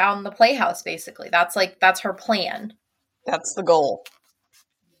burn down the playhouse, basically. That's her plan. That's the goal.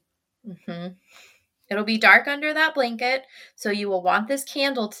 Mm-hmm. It'll be dark under that blanket, so you will want this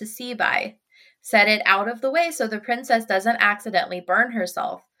candle to see by. Set it out of the way so the princess doesn't accidentally burn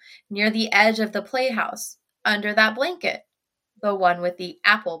herself. Near the edge of the playhouse, under that blanket, the one with the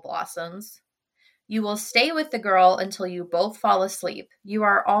apple blossoms. You will stay with the girl until you both fall asleep. You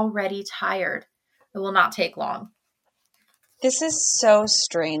are already tired. It will not take long. This is so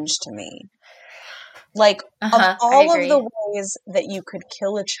strange to me. Like, of all of the ways that you could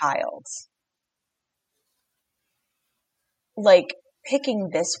kill a child, like, picking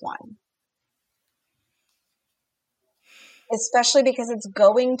this one. Especially because it's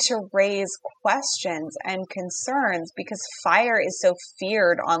going to raise questions and concerns because fire is so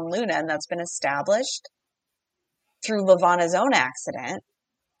feared on Luna, and that's been established through Levana's own accident.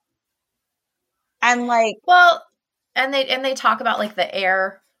 And like, well, and they talk about like the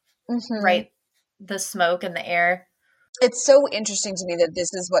air, right? The smoke and the air. It's so interesting to me that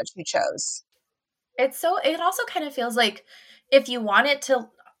this is what she chose. It also kind of feels like if you want it to,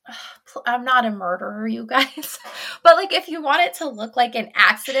 I'm not a murderer, you guys, but like if you want it to look like an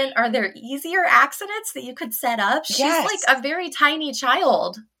accident, are there easier accidents that you could set up? She's like a very tiny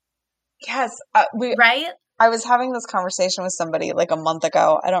child. Yes. Right? I was having this conversation with somebody like a month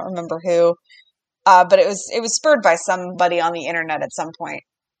ago. I don't remember who, but it was spurred by somebody on the internet at some point,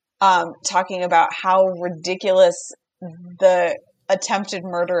 talking about how ridiculous the attempted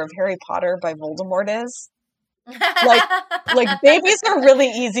murder of Harry Potter by Voldemort is. Like babies are really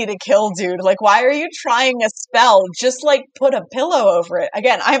easy to kill, dude. Like, why are you trying a spell? Just like put a pillow over it.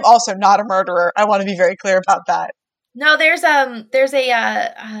 Again, I'm also not a murderer. I want to be very clear about that. No, there's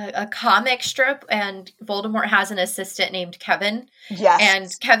a comic strip, and Voldemort has an assistant named Kevin. Yes.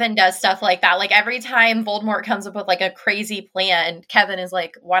 And Kevin does stuff like that. Like, every time Voldemort comes up with like a crazy plan, Kevin is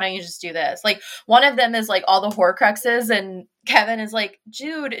like, why don't you just do this? Like, one of them is like all the Horcruxes, and Kevin is like,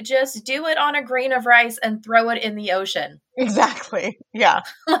 dude, just do it on a grain of rice and throw it in the ocean. Exactly. Yeah.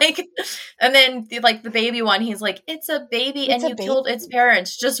 Like, and then like the baby one, he's like, it's a baby and you killed its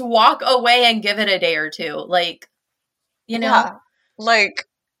parents. Just walk away and give it a day or two. Like, you know? Yeah. Like,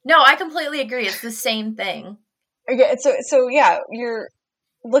 no, I completely agree. It's the same thing. Yeah, so yeah, you're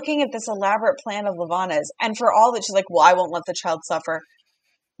looking at this elaborate plan of Levana's, and for all that she's like, well, I won't let the child suffer.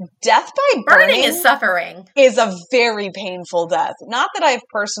 Death by burning is suffering. Is a very painful death. Not that I've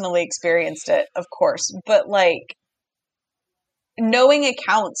personally experienced it, of course, but like knowing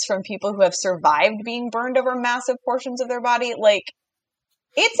accounts from people who have survived being burned over massive portions of their body, like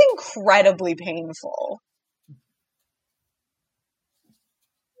it's incredibly painful.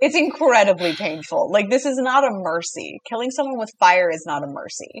 It's incredibly painful. Like, this is not a mercy. Killing someone with fire is not a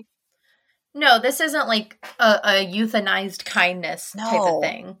mercy. No, this isn't like a euthanized kindness type of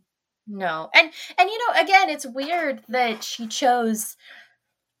thing. No. And you know, again, it's weird that she chose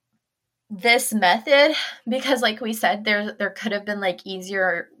this method because, like we said, there could have been like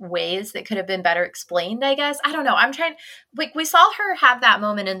easier ways that could have been better explained, I guess. I don't know. I'm trying, like, we saw her have that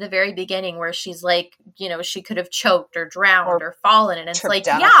moment in the very beginning where she's like, you know, she could have choked or drowned or fallen, and it's like,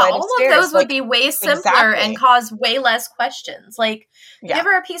 yeah, all of those would be way simpler and cause way less questions. Like, give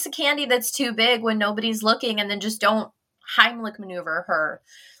her a piece of candy that's too big when nobody's looking, and then just don't Heimlich maneuver her.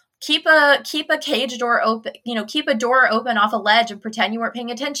 Keep a cage door open, you know, keep a door open off a ledge and pretend you weren't paying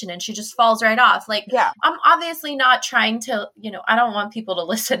attention, and she just falls right off. Like, I'm obviously not trying to, you know, I don't want people to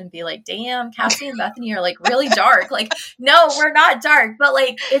listen and be like, damn, Cassie and Bethany are like really dark. Like, no, we're not dark. But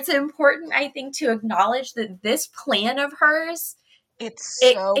like, it's important, I think, to acknowledge that this plan of hers, it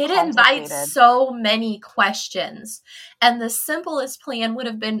invites so many questions. And the simplest plan would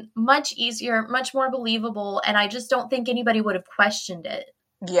have been much easier, much more believable. And I just don't think anybody would have questioned it.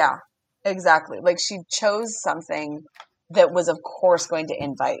 Yeah, exactly. Like, she chose something that was, of course, going to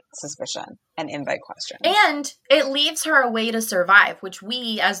invite suspicion and invite questions. And it leaves her a way to survive, which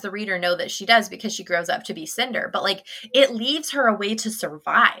we, as the reader, know that she does because she grows up to be Cinder. But, like, it leaves her a way to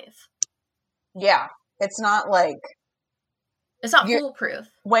survive. Yeah. It's not like... It's not foolproof.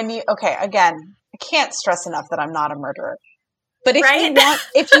 Okay, again, I can't stress enough that I'm not a murderer. But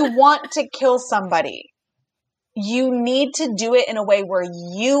if you want to kill somebody, you need to do it in a way where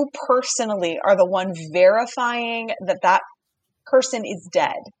you personally are the one verifying that person is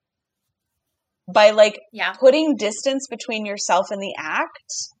dead. By, like, putting distance between yourself and the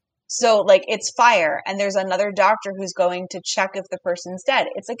act. So, like, it's fire, and there's another doctor who's going to check if the person's dead.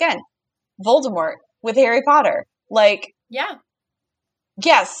 It's, again, Voldemort with Harry Potter. Like,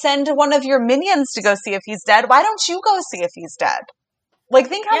 send one of your minions to go see if he's dead. Why don't you go see if he's dead? Like,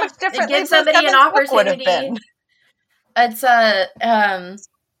 think how much differently give somebody an opportunity. It's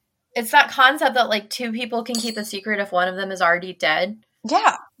it's that concept that like two people can keep a secret if one of them is already dead.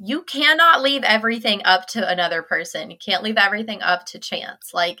 Yeah. You cannot leave everything up to another person. You can't leave everything up to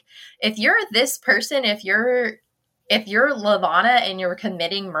chance. Like, if you're this person, if you're Levana and you're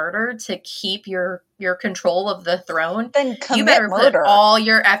committing murder to keep your control of the throne, then you better put all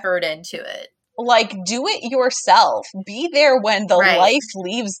your effort into it. Like, do it yourself. Be there when the life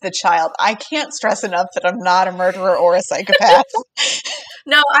leaves the child. I can't stress enough that I'm not a murderer or a psychopath.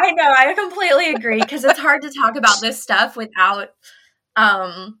 No, I know. I completely agree, because it's hard to talk about this stuff without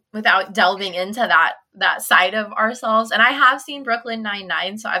delving into that side of ourselves. And I have seen Brooklyn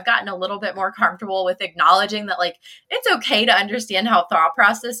Nine-Nine, so I've gotten a little bit more comfortable with acknowledging that, like, it's okay to understand how thought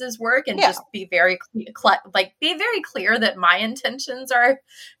processes work and just be very clear that my intentions are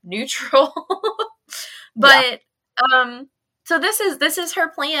neutral. But so this is her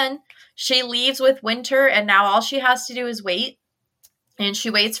plan. She leaves with Winter, and now all she has to do is wait. And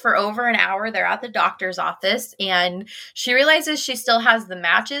she waits for over an hour. They're at the doctor's office, and she realizes she still has the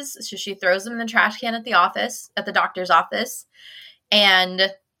matches, so she throws them in the trash can at the doctor's office.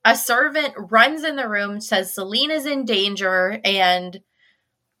 And a servant runs in the room, says Selena's in danger, and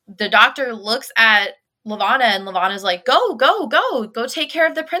the doctor looks at Levana, and Levana's like, go take care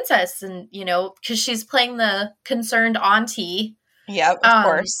of the princess. And, because she's playing the concerned auntie. Yep, of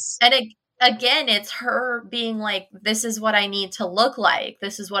course. And again, it's her being like, this is what I need to look like.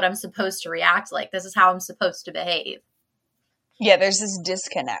 This is what I'm supposed to react like. This is how I'm supposed to behave. Yeah, there's this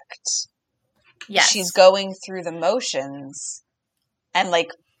disconnect. Yes. She's going through the motions and like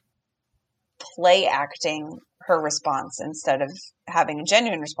play acting her response instead of having a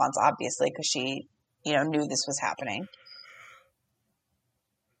genuine response, obviously, because she, knew this was happening.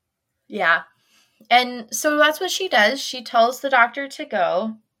 Yeah. And so that's what she does. She tells the doctor to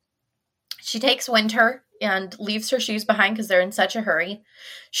go. She takes Winter and leaves her shoes behind because they're in such a hurry.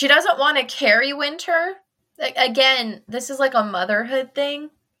 She doesn't want to carry Winter. Again, this is like a motherhood thing.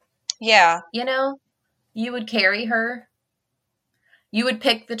 Yeah. You would carry her. You would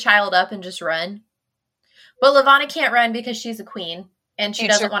pick the child up and just run. But Levana can't run because she's a queen. And she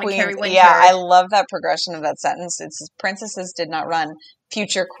doesn't want to carry Winter. Yeah, I love that progression of that sentence. It's princesses did not run.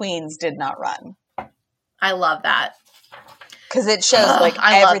 Future queens did not run. I love that. Because it shows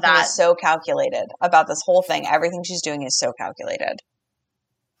everything is so calculated about this whole thing. Everything she's doing is so calculated.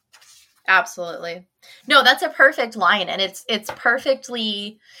 Absolutely. No, that's a perfect line. And it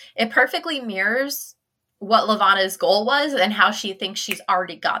perfectly mirrors what Levana's goal was and how she thinks she's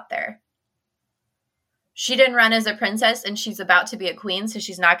already got there. She didn't run as a princess and she's about to be a queen, so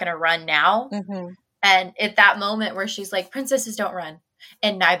she's not going to run now. Mm-hmm. And at that moment where she's like, princesses don't run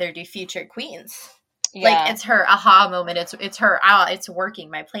and neither do future queens. Yeah. Like, it's her aha moment. It's her, it's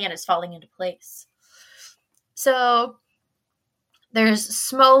working. My plan is falling into place. So there's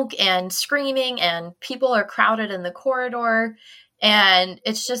smoke and screaming and people are crowded in the corridor and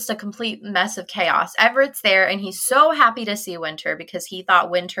it's just a complete mess of chaos. Everett's there and he's so happy to see Winter because he thought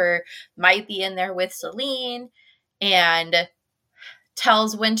Winter might be in there with Celine, and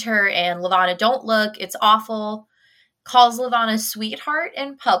tells Winter and Levana, don't look, it's awful. Calls Levana sweetheart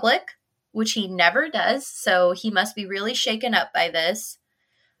in public, which he never does, so he must be really shaken up by this.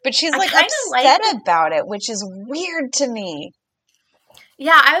 But she's upset about it, which is weird to me.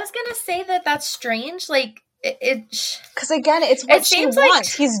 Yeah, I was going to say that's strange. Like, because again, it's what she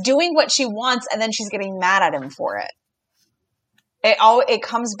wants. He's doing what she wants, and then she's getting mad at him for it. It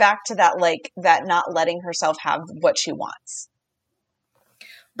comes back to that not letting herself have what she wants.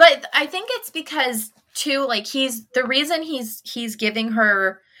 But I think it's because too, the reason he's giving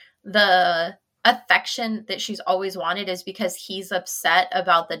her the affection that she's always wanted is because he's upset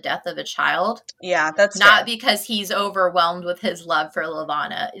about the death of a child. Yeah, that's not fair. Because he's overwhelmed with his love for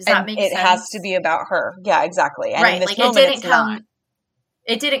Levana. Does that make sense? It has to be about her. Yeah, exactly. And right. in this moment,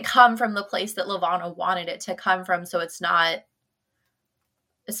 it didn't come from the place that Levana wanted it to come from, so it's not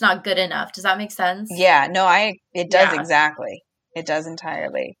good enough. Does that make sense? Yeah, no, it does exactly. It does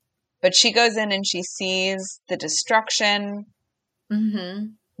entirely. But she goes in and she sees the destruction. Mm-hmm.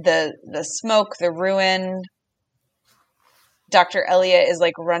 The smoke, the ruin. Dr. Elliot is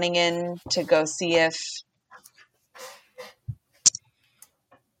running in to go see if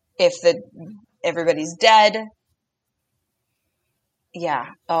everybody's dead. Yeah.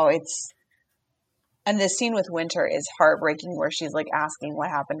 Oh, and the scene with Winter is heartbreaking where she's asking what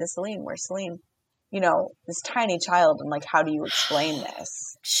happened to Celine. Where's Celine? This tiny child, and how do you explain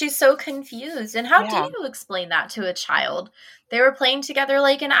this? She's so confused. And how do you explain that to a child? They were playing together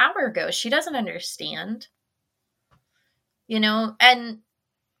an hour ago. She doesn't understand. And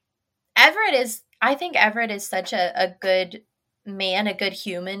I think Everett is such a good man, a good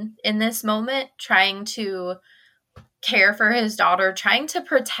human in this moment, trying to care for his daughter, trying to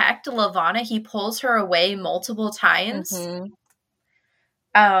protect Levana. He pulls her away multiple times. Mm-hmm.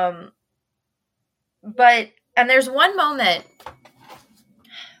 And there's one moment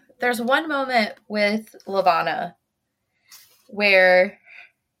with Levana where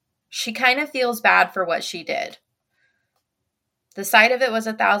she kind of feels bad for what she did. The sight of it was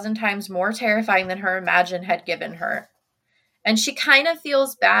 1,000 times more terrifying than her imagination had given her. And she kind of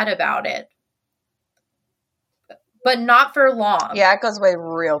feels bad about it. But not for long. Yeah, it goes away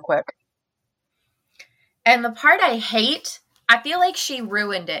real quick. And the part I hate, I feel like she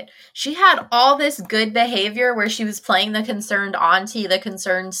ruined it. She had all this good behavior where she was playing the concerned auntie, the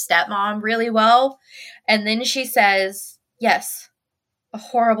concerned stepmom really well. And then she says, yes, a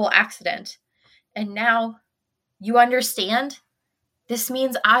horrible accident. And now you understand? This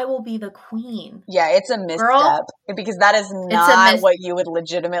means I will be the queen. Yeah, it's a misstep. Girl, because that is not what you would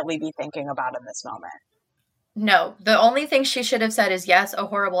legitimately be thinking about in this moment. No, the only thing she should have said is, yes, a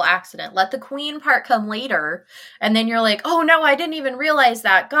horrible accident. Let the queen part come later. And then you're like, oh no, I didn't even realize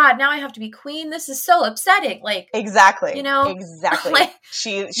that. God, now I have to be queen. This is so upsetting. Like, exactly. You know, exactly. like,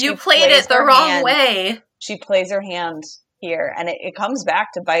 She you played it the wrong way. She plays her hand here, and it comes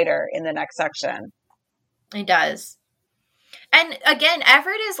back to bite her in the next section. It does. And again,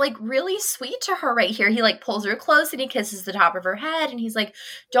 Everett is like really sweet to her right here. He like pulls her close and he kisses the top of her head and he's like,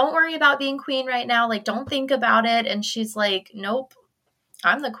 don't worry about being queen right now. Like, don't think about it. And she's like, nope,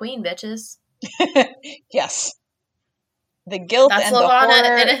 I'm the queen, bitches. Yes. The guilt and the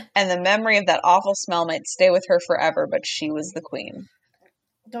horror and the memory of that awful smell might stay with her forever, but she was the queen.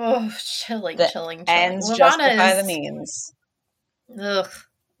 Oh, chilling. Ends justify the means. Ugh,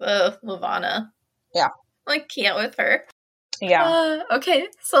 Levana. Yeah. I can't with her. Yeah. Okay,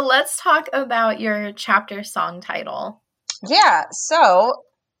 so let's talk about your chapter song title. Yeah, so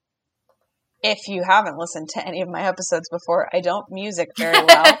if you haven't listened to any of my episodes before, I don't music very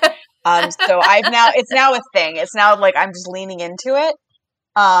well. So it's now a thing. It's now like I'm just leaning into it.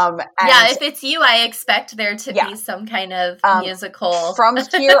 Yeah, if it's you, I expect there to be some kind of musical. From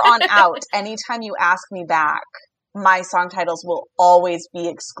here on out, anytime you ask me back, my song titles will always be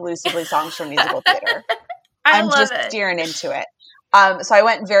exclusively songs from musical theater. I'm just steering into it. So I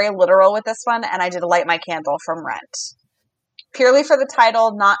went very literal with this one, and I did Light My Candle from Rent. Purely for the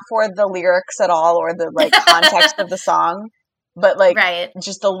title, not for the lyrics at all, or the like context of the song, but like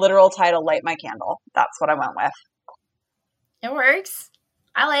just the literal title, Light My Candle. That's what I went with. It works.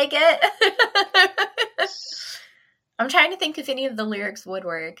 I like it. I'm trying to think if any of the lyrics would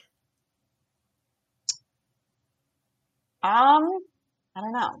work. I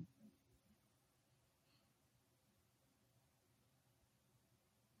don't know.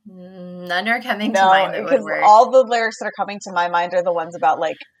 None are coming to mind that would work. All the lyrics that are coming to my mind are the ones about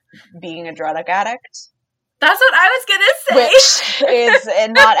like being a drug addict. That's what I was gonna say. Which is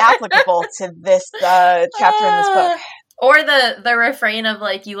not applicable to this chapter in this book. Or the refrain of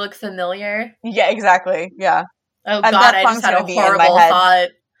like, you look familiar. Yeah, exactly. Yeah. Oh God, I just had a horrible thought.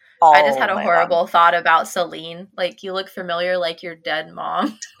 I just had a horrible thought about Celine. Like, you look familiar like your dead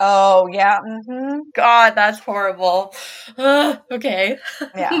mom. Oh, yeah. Mm-hmm. God, that's horrible. Okay.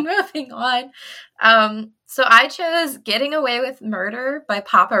 Yeah. Moving on. So I chose Getting Away with Murder by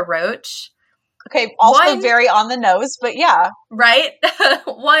Papa Roach. Okay, also very on the nose, but yeah. Right?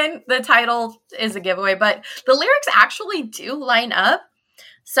 One, the title is a giveaway, but the lyrics actually do line up.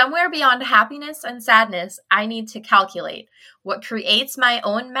 Somewhere beyond happiness and sadness, I need to calculate what creates my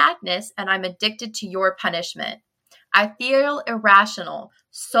own madness, and I'm addicted to your punishment. I feel irrational,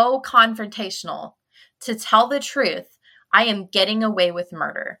 so confrontational. To tell the truth, I am getting away with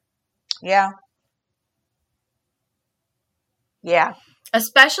murder. Yeah. Yeah.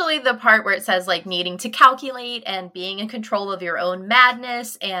 Especially the part where it says, like, needing to calculate and being in control of your own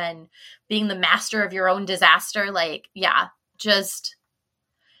madness and being the master of your own disaster. Like, yeah, just...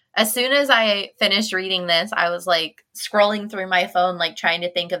 As soon as I finished reading this, I was like scrolling through my phone, like trying to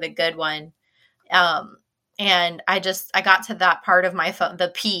think of a good one. And I got to that part of my phone,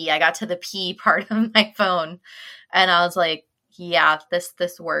 I got to the P part of my phone. And I was like, yeah, this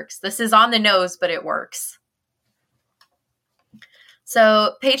works. This is on the nose, but it works.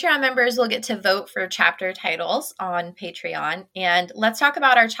 So Patreon members will get to vote for chapter titles on Patreon. And let's talk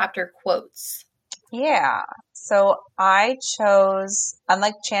about our chapter quotes. Yeah. So I chose,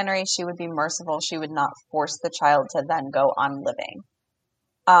 unlike Channery, she would be merciful. She would not force the child to then go on living.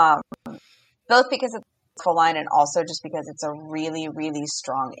 Both because it's a full line and also just because it's a really, really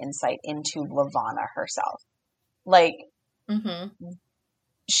strong insight into Levana herself. Like,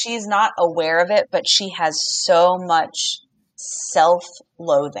 she's not aware of it, but she has so much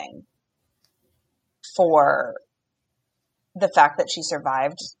self-loathing for the fact that she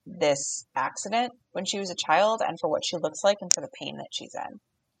survived this accident when she was a child and for what she looks like and for the pain that she's in.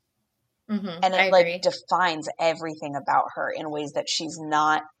 And it like defines everything about her in ways that she's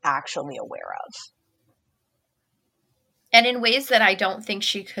not actually aware of. And in ways that I don't think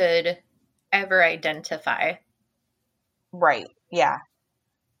she could ever identify. Right. Yeah.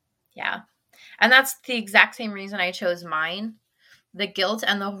 Yeah. And that's the exact same reason I chose mine. The guilt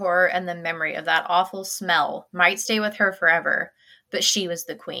and the horror and the memory of that awful smell might stay with her forever, but she was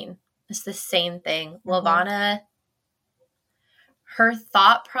the queen. It's the same thing. Levana, her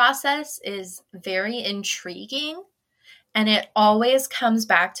thought process is very intriguing, and it always comes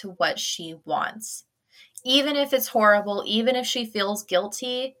back to what she wants. Even if it's horrible, even if she feels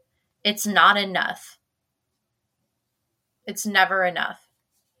guilty, it's not enough. It's never enough.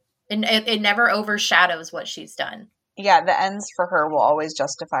 And it never overshadows what she's done. Yeah, the ends for her will always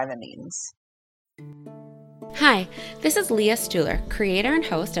justify the means. Hi, this is Leah Stuhler, creator and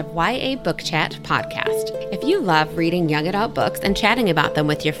host of YA Book Chat podcast. If you love reading young adult books and chatting about them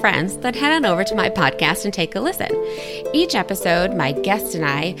with your friends, then head on over to my podcast and take a listen. Each episode, my guest and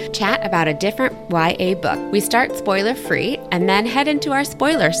I chat about a different YA book. We start spoiler-free and then head into our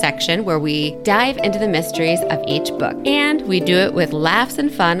spoiler section where we dive into the mysteries of each book. And we do it with laughs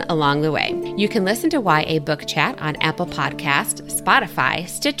and fun along the way. You can listen to YA Book Chat on Apple Podcast, Spotify,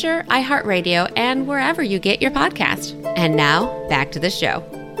 Stitcher, iHeartRadio, and wherever you get your podcast. And now, back to the show.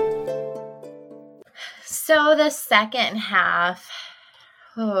 So the second half.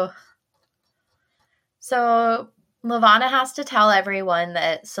 So Levana has to tell everyone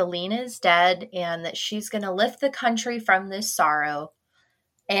that Selena is dead and that she's going to lift the country from this sorrow.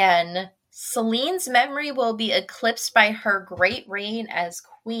 And Celine's memory will be eclipsed by her great reign as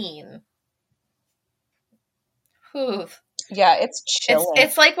queen. Yeah, it's chilling.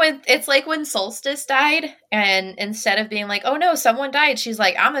 It's like when Solstice died, and instead of being like, "Oh no, someone died," she's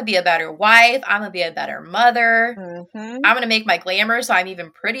like, "I'm gonna be a better wife. I'm gonna be a better mother. I'm gonna make my glamour so I'm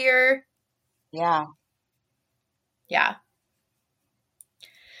even prettier." Yeah.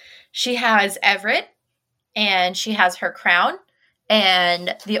 She has Everett, and she has her crown,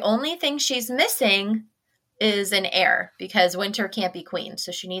 and the only thing she's missing is an heir because Winter can't be queen,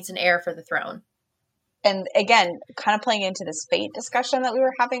 so she needs an heir for the throne. And again, kind of playing into this fate discussion that we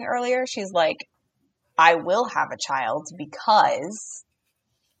were having earlier, she's like, I will have a child because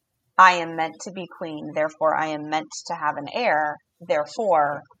I am meant to be queen. Therefore, I am meant to have an heir.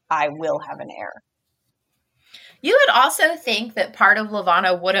 Therefore, I will have an heir. You would also think that part of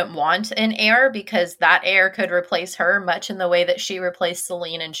Levana wouldn't want an heir because that heir could replace her much in the way that she replaced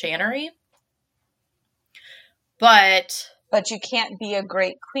Selene and Channery. But you can't be a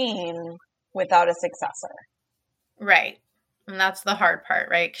great queen without a successor. Right. And that's the hard part,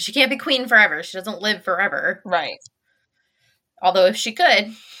 right? Because she can't be queen forever. She doesn't live forever. Right. Although if she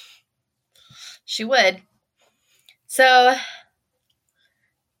could, she would. So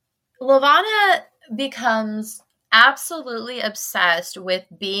Levana becomes absolutely obsessed with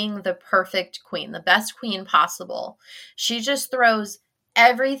being the perfect queen, the best queen possible. She just throws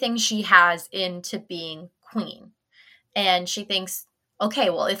everything she has into being queen. And she thinks,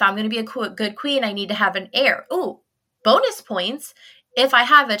 okay, well, if I'm going to be a good queen, I need to have an heir. Ooh, bonus points. If I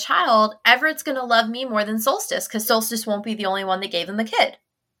have a child, Everett's going to love me more than Solstice because Solstice won't be the only one that gave him the kid.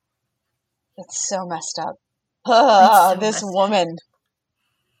 It's so messed up. This woman.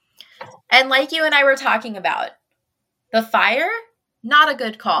 And like you and I were talking about, the fire, not a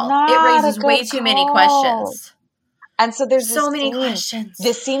good call. It raises way too many questions. And so there's so many questions.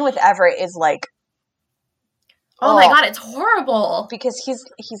 This scene with Everett is like, oh my God, it's horrible. Because he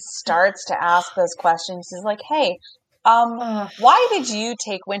starts to ask those questions. He's like, hey, why did you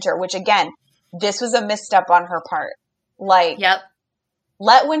take Winter? Which again, this was a misstep on her part. Like, yep.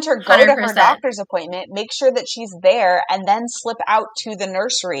 Let Winter go 100%. to her doctor's appointment, make sure that she's there, and then slip out to the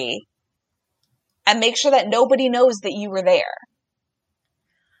nursery and make sure that nobody knows that you were there.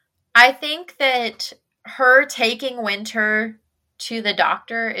 I think that her taking Winter to the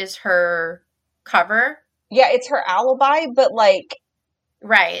doctor is her cover. Yeah, it's her alibi, but like...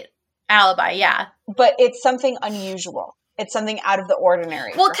 Right. Alibi, yeah. But it's something unusual. It's something out of the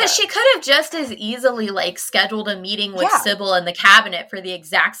ordinary. Well, because she could have just as easily, like, scheduled a meeting with Sybil and the cabinet for the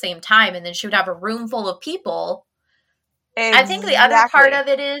exact same time, and then she would have a room full of people. Exactly. I think the other part of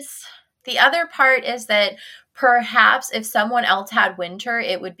it is... The other part is that perhaps if someone else had Winter,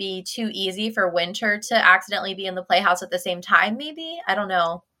 it would be too easy for Winter to accidentally be in the playhouse at the same time, maybe? I don't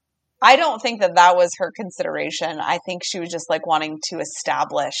know. I don't think that was her consideration. I think she was just, like, wanting to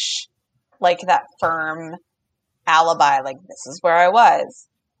establish, like, that firm alibi, like, this is where I was.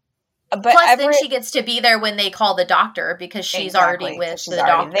 But plus, then she gets to be there when they call the doctor because she's already with the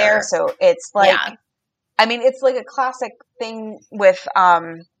doctor. There, so it's like, I mean, it's like a classic thing with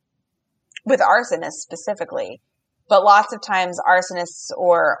arsonists specifically, but lots of times arsonists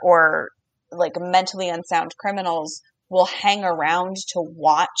or like mentally unsound criminals will hang around to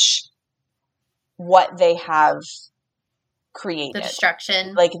watch what they have created. The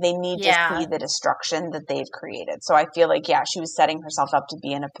destruction. Like they need to see the destruction that they've created. So I feel like, she was setting herself up to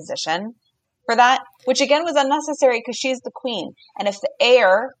be in a position for that, which again was unnecessary because she's the queen. And if the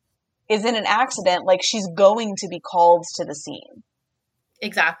heir is in an accident, like she's going to be called to the scene.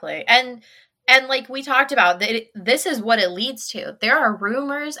 Exactly. And like we talked about, this is what it leads to. There are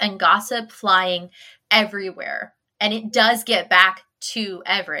rumors and gossip flying everywhere. And it does get back to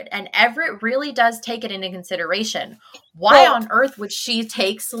Everett. And Everett really does take it into consideration. Why on earth would she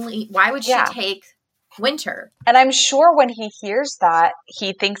take Selene? Why would she take Winter. And I'm sure when he hears that,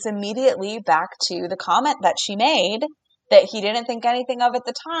 he thinks immediately back to the comment that she made that he didn't think anything of at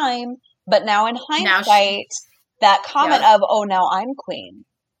the time, but now in hindsight, that comment of, oh, now I'm queen.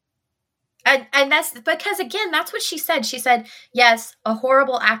 And that's because, again, that's what she said. She said, yes, a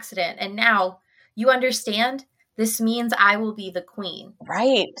horrible accident. And now you understand this means I will be the queen.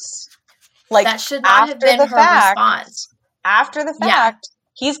 Right. Like, that should not have been her response. After the fact,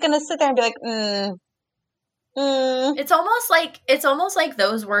 he's going to sit there and be like, It's almost like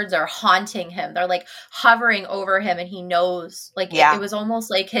those words are haunting him. They're like hovering over him, and he knows, like, it was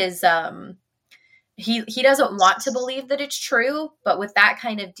almost like his, he doesn't want to believe that it's true, but with that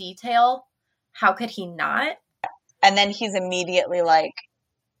kind of detail, how could he not? And then he's immediately like,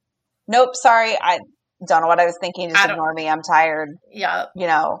 nope, sorry, I don't know what I was thinking, just ignore me, I'm tired. Yeah. You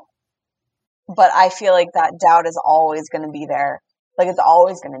know? But I feel like that doubt is always going to be there. Like, it's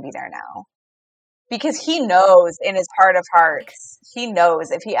always going to be there now. Because he knows in his heart of hearts, he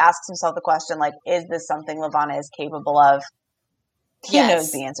knows if he asks himself the question, like, is this something Levana is capable of? He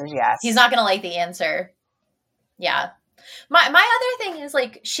knows the answer is yes. He's not going to like the answer. Yeah. My other thing is,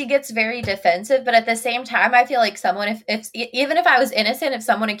 like, she gets very defensive, but at the same time, I feel like someone, even if I was innocent, if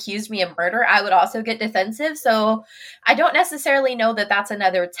someone accused me of murder, I would also get defensive. So I don't necessarily know that that's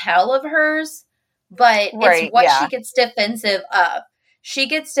another tell of hers, but it's what she gets defensive of. She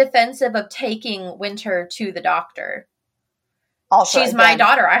gets defensive of taking Winter to the doctor. Also, she's my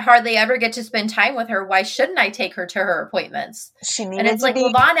daughter. I hardly ever get to spend time with her. Why shouldn't I take her to her appointments? And it's like,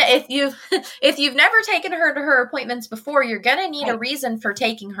 Levana, if you've never taken her to her appointments before, you're going to need a reason for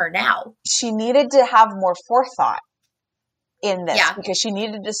taking her now. She needed to have more forethought in this because she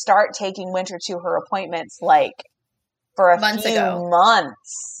needed to start taking Winter to her appointments like for a few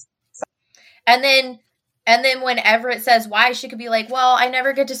months. And then when Everett says why, she could be like, well, I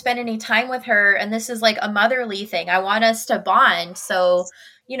never get to spend any time with her, and this is like a motherly thing. I want us to bond. So,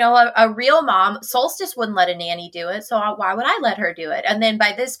 you know, a real mom, Solstice wouldn't let a nanny do it, so why would I let her do it? And then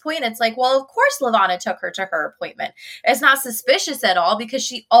by this point, it's like, well, of course Levana took her to her appointment. It's not suspicious at all because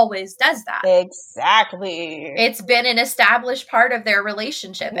she always does that. Exactly. It's been an established part of their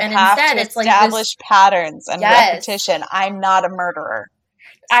relationship. And instead, it's like establish patterns and repetition. I'm not a murderer.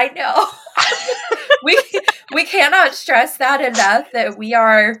 I know. we cannot stress that enough, that we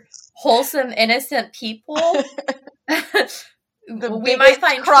are wholesome, innocent people. We might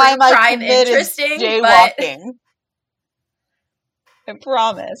find crime interesting, jaywalking. I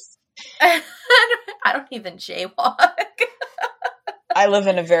promise. I don't even jaywalk. I live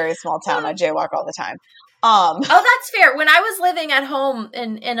in a very small town. I jaywalk all the time. Oh, that's fair. When I was living at home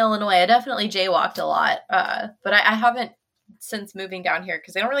in Illinois, I definitely jaywalked a lot. But I haven't since moving down here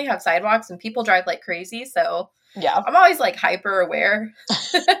because they don't really have sidewalks and people drive like crazy. So I'm always like hyper aware.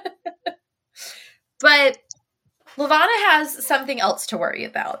 But Levana has something else to worry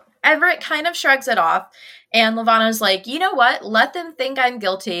about. Everett kind of shrugs it off, and Levana's like, you know what? Let them think I'm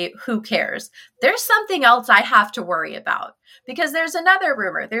guilty. Who cares? There's something else I have to worry about. Because there's another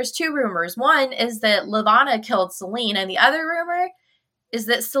rumor. There's two rumors. One is that Levana killed Celine, and the other rumor is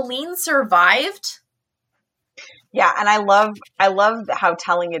that Celine survived. Yeah, and I love how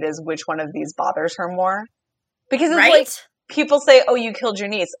telling it is which one of these bothers her more. Because it's like, people say, oh, you killed your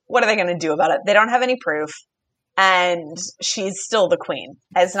niece. What are they going to do about it? They don't have any proof. And she's still the queen.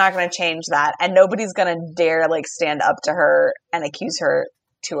 It's not going to change that. And nobody's going to dare, like, stand up to her and accuse her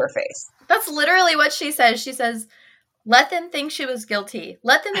to her face. That's literally what she says. She says, let them think she was guilty.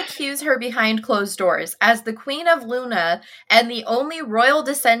 Let them accuse her behind closed doors. As the Queen of Luna and the only royal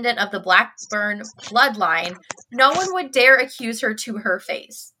descendant of the Blackburn bloodline, no one would dare accuse her to her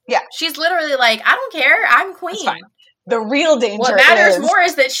face. Yeah. She's literally like, I don't care. I'm queen. That's fine. The real danger What matters more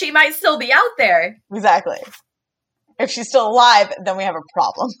is that she might still be out there. Exactly. If she's still alive, then we have a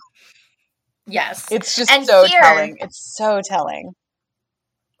problem. Yes. It's just so telling. It's so telling.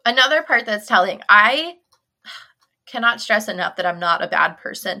 Another part that's telling, I cannot stress enough that I'm not a bad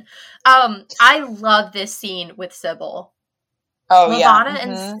person. I love this scene with Sybil. Oh, Levana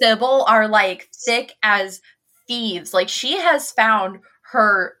and Sybil are like thick as thieves. Like, she has found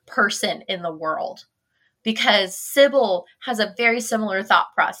her person in the world because Sybil has a very similar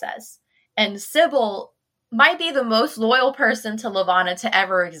thought process. And Sybil might be the most loyal person to Levana to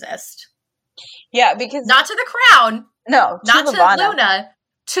ever exist. Yeah, because... Not to the crown. No, not Levana. To Luna.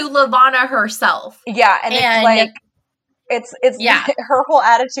 To Levana herself. Yeah, and it's like... It's her whole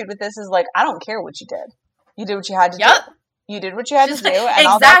attitude with this is like, I don't care what you did. You did what you had to do. You did what you had to do. And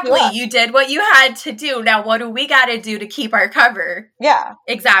exactly. You did what you had to do. Now, what do we got to do to keep our cover? Yeah.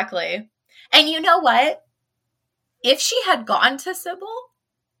 Exactly. And you know what? If she had gone to Sybil,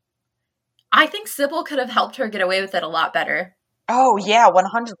 I think Sybil could have helped her get away with it a lot better. Oh, yeah,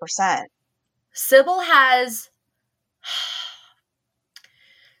 100%. Sybil has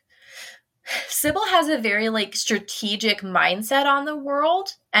a very, like, strategic mindset on the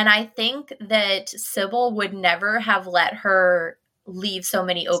world, and I think that Sybil would never have let her leave so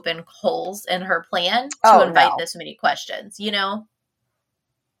many open holes in her plan to invite this many questions, you know?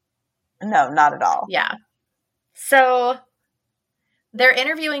 No, not at all. Yeah. So they're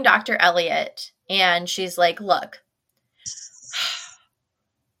interviewing Dr. Elliot, and she's like, look,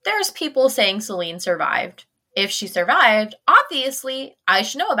 there's people saying Celine survived. If she survived, obviously, I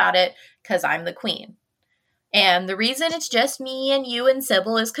should know about it because I'm the queen. And the reason it's just me and you and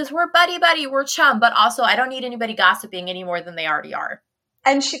Sybil is because we're buddy-buddy, we're chum, but also I don't need anybody gossiping any more than they already are.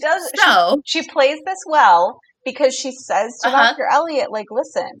 And she does, so, she plays this well because she says to Dr. Elliot, like,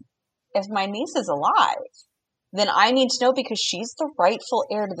 listen, if my niece is alive, then I need to know because she's the rightful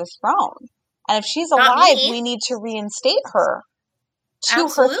heir to the throne. And if she's alive, we need to reinstate her to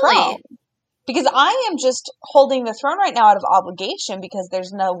her throne. Because I am just holding the throne right now out of obligation because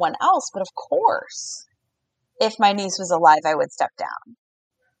there's no one else. But of course, if my niece was alive, I would step down.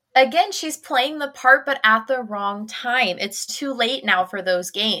 Again, she's playing the part, but at the wrong time. It's too late now for those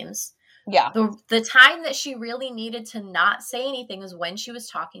games. Yeah. The time that she really needed to not say anything is when she was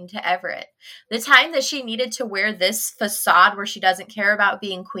talking to Everett. The time that she needed to wear this facade where she doesn't care about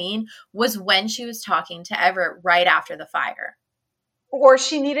being queen was when she was talking to Everett right after the fire. Or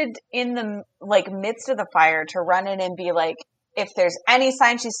she needed in the midst of the fire to run in and be like, if there's any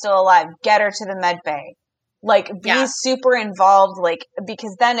sign she's still alive, get her to the med bay. Be super involved,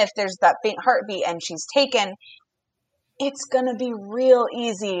 because then if there's that faint heartbeat and she's taken, it's going to be real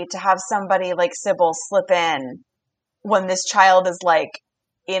easy to have somebody like Sybil slip in when this child is,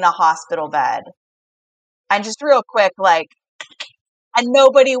 in a hospital bed. And just real quick, and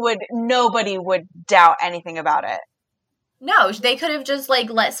nobody would doubt anything about it. No, they could have just,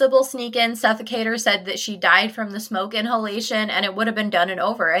 let Sybil sneak in, suffocate her, said that she died from the smoke inhalation, and it would have been done and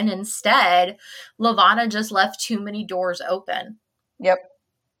over. And instead, Levana just left too many doors open. Yep.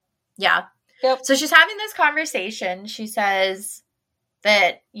 Yeah. Yep. So she's having this conversation. She says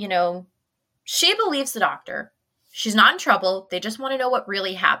that, she believes the doctor. She's not in trouble. They just want to know what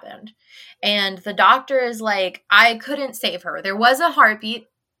really happened. And the doctor is like, I couldn't save her. There was a heartbeat,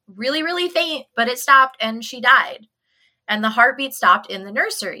 really, really faint, but it stopped and she died. And the heartbeat stopped in the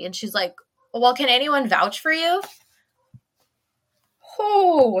nursery. And she's like, well, can anyone vouch for you?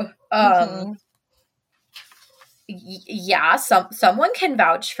 Yeah, someone can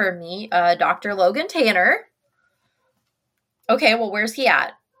vouch for me. Dr. Logan Tanner. Okay, well, where's he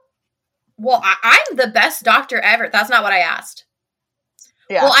at? Well, I'm the best doctor ever. That's not what I asked.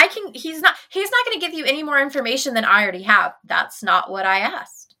 Yeah. Well, he's not going to give you any more information than I already have. That's not what I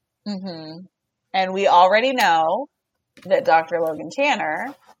asked. Mm-hmm. And we already know that Dr. Logan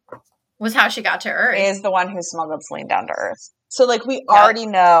Tanner was how she got to Earth. Is the one who smuggled Celine down to Earth. So, we already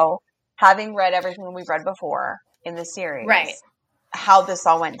know, having read everything we've read before in the series, right, how this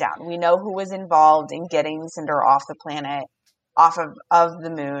all went down. We know who was involved in getting Cinder off the planet, off of the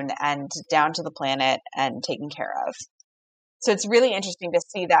moon, and down to the planet and taken care of. So it's really interesting to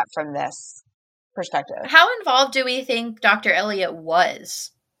see that from this perspective. How involved do we think Dr. Elliot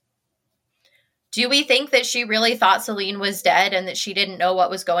was? Do we think that she really thought Celine was dead and that she didn't know what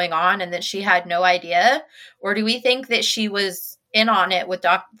was going on and that she had no idea? Or do we think that she was in on it with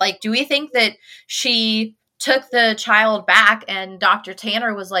do we think that she took the child back and Dr.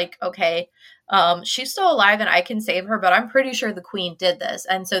 Tanner was like, okay, she's still alive and I can save her, but I'm pretty sure the queen did this.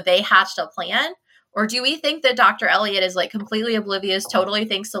 And so they hatched a plan? Or do we think that Dr. Elliot is completely oblivious, totally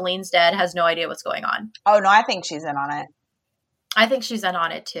thinks Celine's dead, has no idea what's going on? Oh, no, I think she's in on it. I think she's in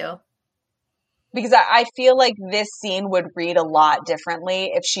on it too. Because I feel like this scene would read a lot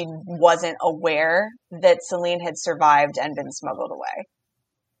differently if she wasn't aware that Celine had survived and been smuggled away.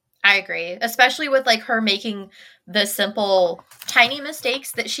 I agree. Especially with her making the simple tiny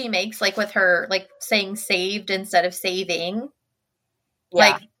mistakes that she makes, with her saying saved instead of saving.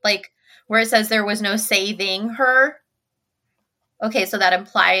 Yeah. Where it says there was no saving her. Okay, so that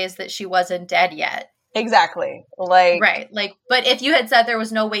implies that she wasn't dead yet. Exactly. Right. But if you had said there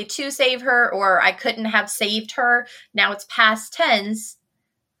was no way to save her or I couldn't have saved her, now it's past tense,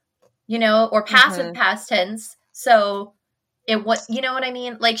 or passive past tense. So you know what I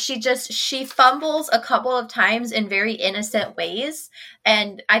mean? She fumbles a couple of times in very innocent ways.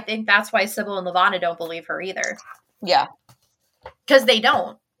 And I think that's why Sybil and Levana don't believe her either. Yeah. Because they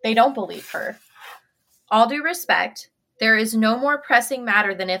don't believe her. All due respect, there is no more pressing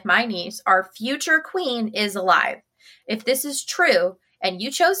matter than if my niece, our future queen, is alive. If this is true, and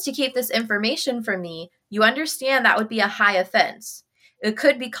you chose to keep this information from me, you understand that would be a high offense. It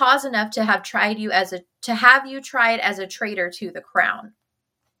could be cause enough to have you tried as a traitor to the crown.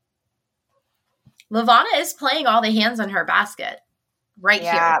 Levana is playing all the hands in her basket right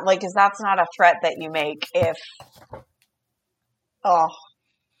here. Yeah, like, because that's not a threat that you make if,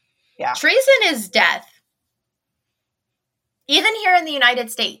 yeah. Treason is death. Even here in the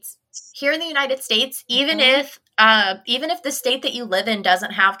United States. Here in the United States, even if the state that you live in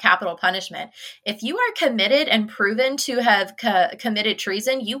doesn't have capital punishment, if you are committed and proven to have committed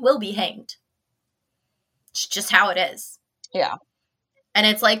treason, you will be hanged. It's just how it is. Yeah. And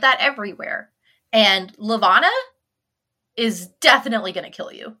it's like that everywhere. And Levana is definitely going to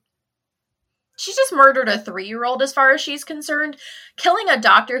kill you. She just murdered a 3-year-old as far as she's concerned. Killing a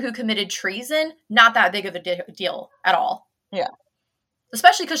doctor who committed treason, not that big of a deal at all. Yeah.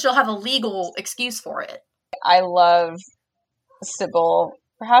 Especially because she'll have a legal excuse for it. I love Sybil.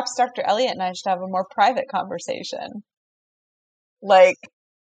 Perhaps Dr. Elliot and I should have a more private conversation. Like,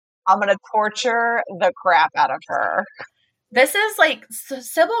 I'm going to torture the crap out of her. This is like,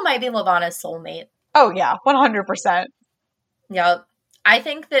 Sybil might be Levana's soulmate. Oh, yeah, 100%. Yep. I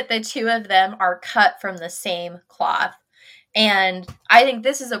think that the two of them are cut from the same cloth. And I think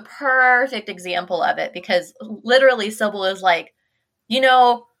this is a perfect example of it because literally Sybil is like, you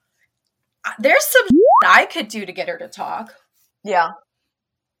know, there's some I could do to get her to talk. Yeah.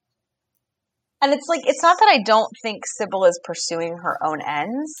 And it's like, it's not that I don't think Sybil is pursuing her own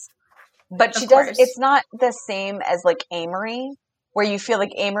ends, but she does, it's not the same as like Amory, where you feel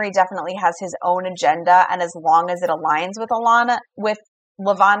like Amory definitely has his own agenda, and as long as it aligns with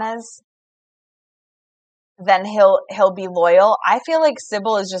Levana's, then he'll be loyal. I feel like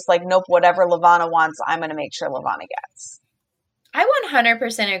Sybil is just like, nope, whatever Levana wants, I'm going to make sure Levana gets. I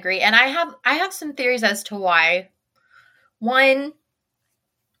 100% agree, and I have some theories as to why. One,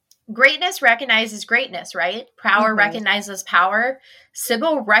 greatness recognizes greatness, right? Power recognizes power.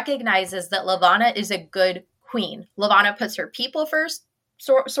 Sybil recognizes that Levana is a good queen. Levana puts her people first,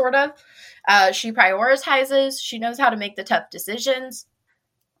 sort of. She prioritizes. She knows how to make the tough decisions.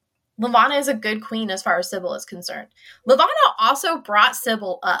 Levana is a good queen as far as Sybil is concerned. Levana also brought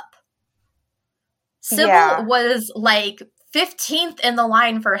Sybil up. Sybil was like 15th in the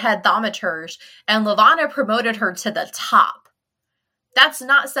line for head thaumaturge, and Levana promoted her to the top. That's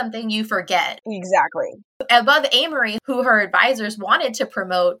not something you forget. Exactly. Above Amory, who her advisors wanted to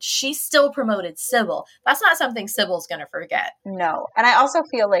promote, she still promoted Sybil. That's not something Sybil's going to forget. No. And I also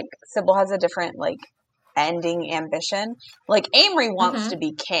feel like Sybil has a different, like, ending ambition. Like, Amory wants to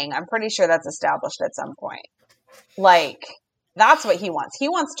be king. I'm pretty sure that's established at some point. Like, that's what he wants. He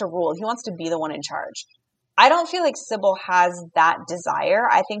wants to rule. He wants to be the one in charge. I don't feel like Sybil has that desire.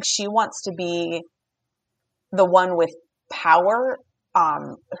 I think she wants to be the one with power,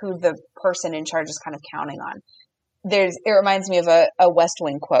 who the person in charge is kind of counting on. It reminds me of a West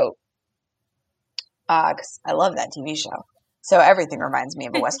Wing quote, because I love that TV show. So everything reminds me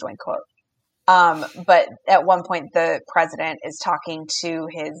of a West Wing quote. But at one point, the president is talking to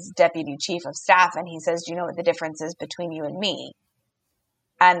his deputy chief of staff, and he says, "Do you know what the difference is between you and me?"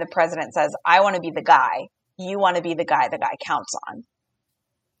 And the president says, "I want to be the guy. You want to be the guy counts on."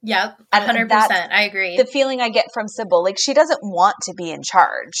 Yep, 100%. I agree. The feeling I get from Sybil, like, she doesn't want to be in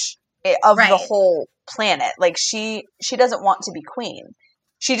charge of the whole planet. Like, she doesn't want to be queen.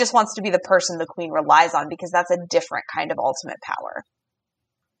 She just wants to be the person the queen relies on, because that's a different kind of ultimate power.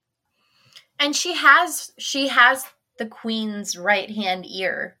 And she has the queen's right-hand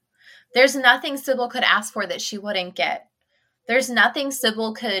ear. There's nothing Sybil could ask for that she wouldn't get. There's nothing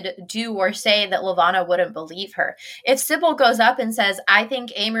Sybil could do or say that Levana wouldn't believe her. If Sybil goes up and says, "I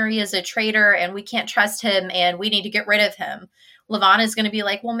think Amory is a traitor and we can't trust him and we need to get rid of him," Levana is going to be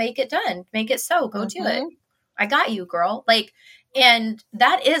like, "Well, make it done. Make it so. Go do it. I got you, girl." Like, and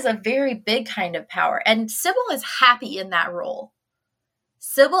that is a very big kind of power. And Sybil is happy in that role.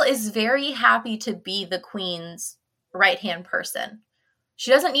 Sybil is very happy to be the queen's right-hand person. She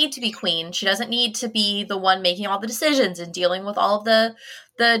doesn't need to be queen. She doesn't need to be the one making all the decisions and dealing with all of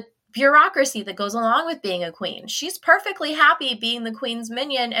the bureaucracy that goes along with being a queen. She's perfectly happy being the queen's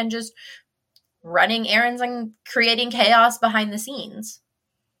minion and just running errands and creating chaos behind the scenes.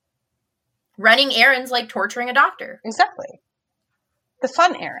 Running errands like torturing a doctor. Exactly. The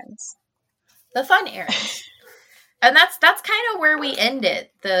fun errands. The fun errands. And that's kind of where we end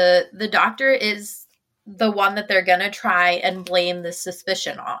it. The doctor is the one that they're going to try and blame this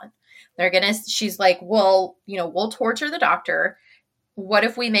suspicion on. She's like, "Well, we'll torture the doctor. What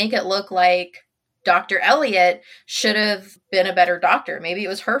if we make it look like Dr. Elliot should have been a better doctor? Maybe it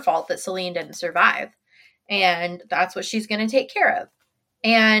was her fault that Celine didn't survive." And that's what she's going to take care of.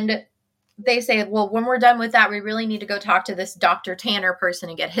 And they say, well, when we're done with that, we really need to go talk to this Dr. Tanner person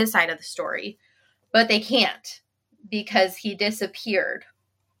and get his side of the story. But they can't because he disappeared.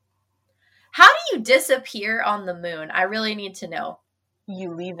 How do you disappear on the moon? I really need to know.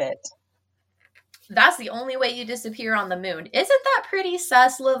 You leave it. That's the only way you disappear on the moon. Isn't that pretty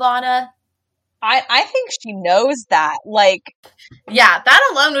sus, Lavana? I think she knows that. Like, yeah, that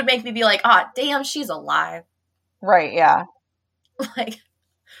alone would make me be like, oh, damn, she's alive. Right, yeah. Like,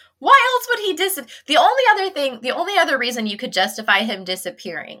 why else would he disappear? The only other reason you could justify him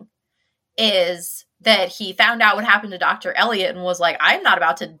disappearing is that he found out what happened to Dr. Elliot and was like, I'm not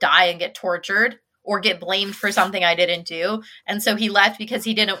about to die and get tortured or get blamed for something I didn't do. And so he left because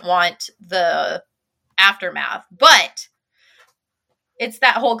he didn't want the aftermath. But it's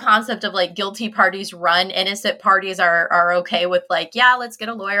that whole concept of like guilty parties run, innocent parties are okay with like, yeah, let's get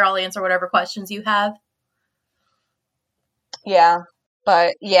a lawyer. I'll answer whatever questions you have. Yeah.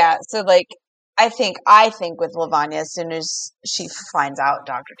 But yeah, so like, I think with Lavanya, as soon as she finds out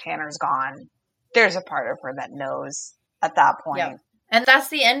Dr. Tanner's gone, there's a part of her that knows at that point. Yep. And that's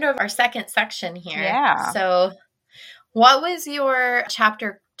the end of our second section here. Yeah. So what was your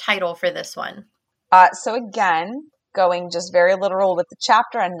chapter title for this one? So again, going just very literal with the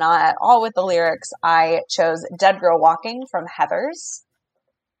chapter and not at all with the lyrics, I chose Dead Girl Walking from Heathers.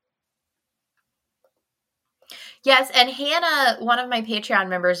 Yes, and Hannah, one of my Patreon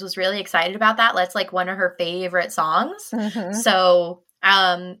members, was really excited about that. That's like one of her favorite songs. Mm-hmm. So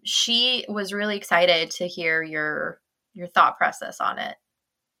she was really excited to hear your thought process on it.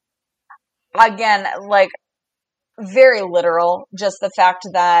 Again, like very literal, just the fact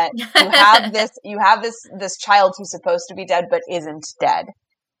that you have this child who's supposed to be dead but isn't dead.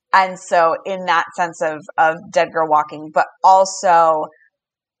 And so in that sense of Dead Girl Walking, but also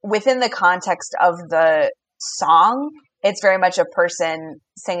within the context of the song, it's very much a person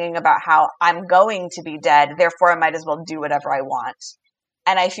singing about how I'm going to be dead, therefore I might as well do whatever I want.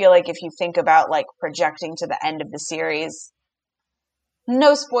 And I feel like if you think about like projecting to the end of the series,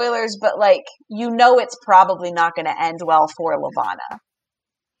 no spoilers, but like, you know, it's probably not going to end well for Lavana.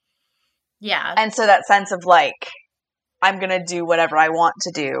 Yeah. And so that sense of like, I'm going to do whatever I want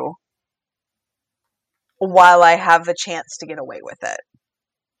to do while I have the chance to get away with it.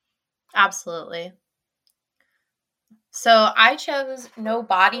 Absolutely. So I chose No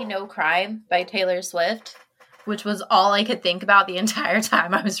Body, No Crime by Taylor Swift, which was all I could think about the entire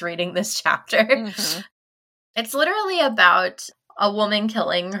time I was reading this chapter. Mm-hmm. It's literally about a woman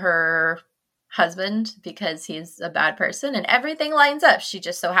killing her husband because he's a bad person and everything lines up. She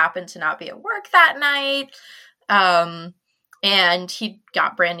just so happened to not be at work that night. And he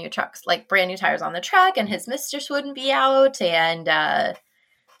got brand new tires on the truck, and his mistress wouldn't be out. And,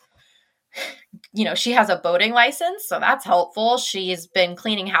 she has a boating license, so that's helpful. She's been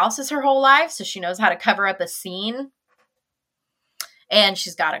cleaning houses her whole life, so she knows how to cover up a scene. And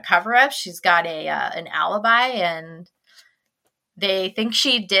she's got a cover-up. She's got an alibi, and they think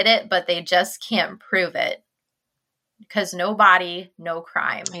she did it, but they just can't prove it. Because no body, no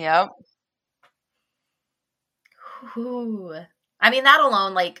crime. Yep. Ooh. I mean, that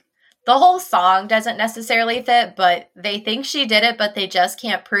alone, like, the whole song doesn't necessarily fit, but they think she did it, but they just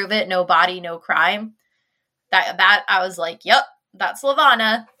can't prove it. No body, no crime. That I was like, yep, that's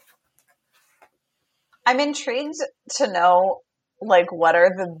Lavana. I'm intrigued to know, like, what are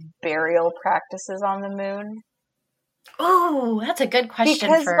the burial practices on the moon? Oh, that's a good question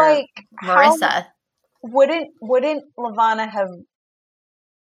because, for like, Marissa. Wouldn't Lavana have,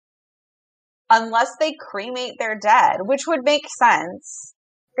 unless they cremate their dead, which would make sense.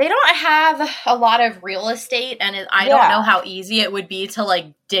 They don't have a lot of real estate, and I don't know how easy it would be to, like,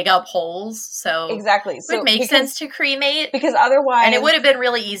 dig up holes, so exactly. It would make sense to cremate. Because otherwise... And it would have been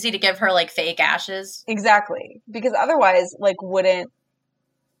really easy to give her, like, fake ashes. Exactly. Because otherwise, like, wouldn't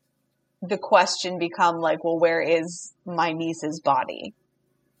the question become, like, well, where is my niece's body?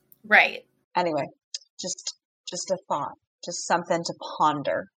 Right. Anyway, just a thought. Just something to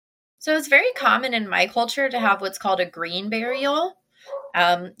ponder. So it's very common in my culture to have what's called a green burial.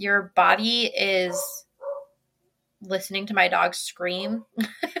 Your body is listening to my dog scream.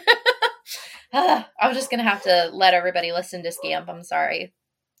 I'm just going to have to let everybody listen to Scamp. I'm sorry.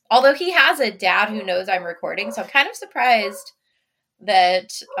 Although he has a dad who knows I'm recording, so I'm kind of surprised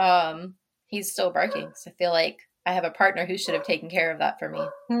that he's still barking. So I feel like I have a partner who should have taken care of that for me.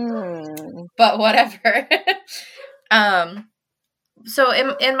 But whatever. So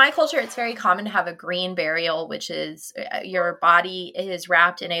in my culture, it's very common to have a green burial, which is your body is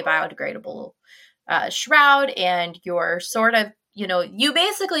wrapped in a biodegradable shroud, and you're sort of, you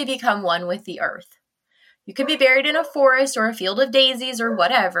basically become one with the earth. You could be buried in a forest or a field of daisies or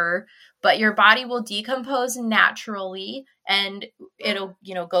whatever, but your body will decompose naturally and it'll,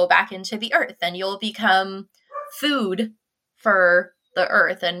 go back into the earth, and you'll become food for the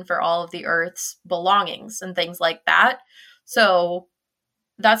earth and for all of the earth's belongings and things like that. So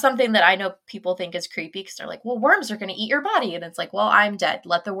that's something that I know people think is creepy because they're like, well, worms are going to eat your body. And it's like, well, I'm dead.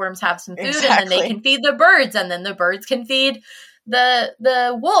 Let the worms have some food and then they can feed the birds, and then the birds can feed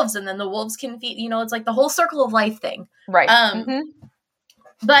the wolves, and then the wolves can feed, it's like the whole circle of life thing. Right.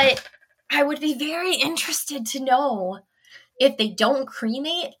 But I would be very interested to know, if they don't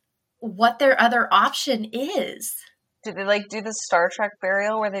cremate, what their other option is. Did they do the Star Trek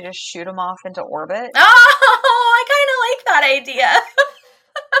burial where they just shoot them off into orbit? Oh, I kind of like that idea.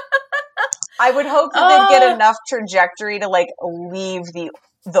 I would hope that they'd get enough trajectory to leave the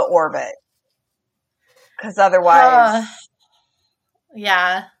orbit. Because otherwise...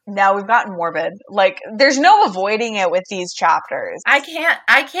 yeah. Now we've gotten morbid. There's no avoiding it with these chapters. I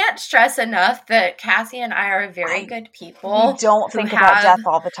can't stress enough that Cassie and I are very good people. We don't think about death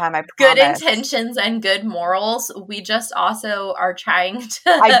all the time, I promise. Good intentions and good morals. We just also are trying to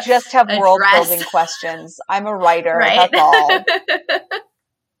I just have world-building questions. I'm a writer, right? That's all.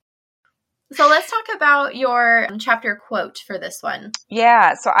 So let's talk about your chapter quote for this one.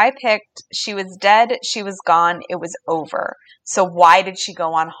 Yeah, so I picked, she was dead, she was gone, it was over. So why did she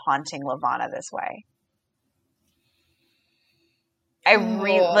go on haunting Levana this way? I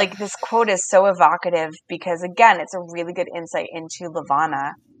really, this quote is so evocative because, again, it's a really good insight into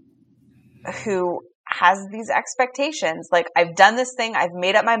Levana, who has these expectations. I've done this thing, I've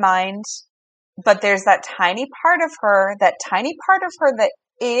made up my mind, but there's that tiny part of her that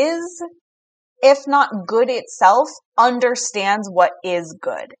is... if not good itself, understands what is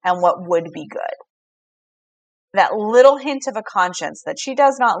good and what would be good. That little hint of a conscience that she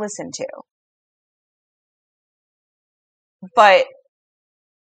does not listen to. But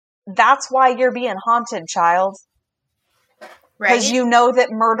that's why you're being haunted, child. Right? Because you know that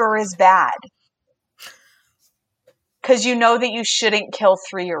murder is bad. Because you know that you shouldn't kill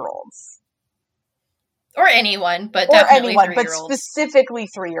 3-year-olds. Or anyone, but definitely 3-year-olds. But specifically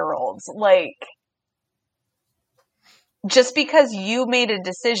 3-year-olds. Just because you made a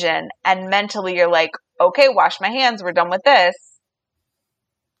decision and mentally you're like, okay, wash my hands, we're done with this.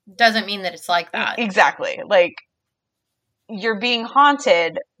 Doesn't mean that it's like that. Exactly. You're being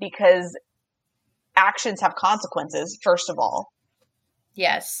haunted because actions have consequences, first of all.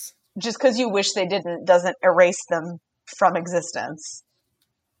 Yes. Just because you wish they didn't doesn't erase them from existence.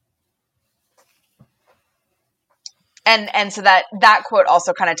 And so that quote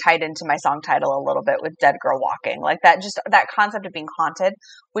also kind of tied into my song title a little bit with Dead Girl Walking. That concept of being haunted,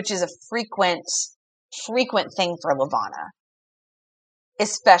 which is a frequent thing for Levana.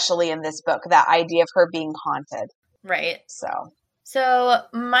 Especially in this book, that idea of her being haunted. Right. So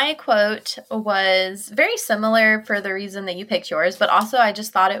my quote was very similar for the reason that you picked yours, but also I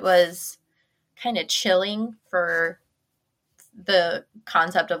just thought it was kind of chilling for the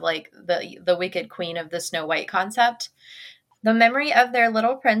concept of the wicked queen of the Snow White concept. The memory of their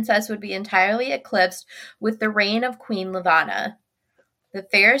little princess would be entirely eclipsed with the reign of Queen Levana, the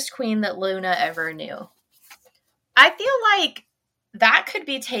fairest queen that Luna ever knew. I feel like that could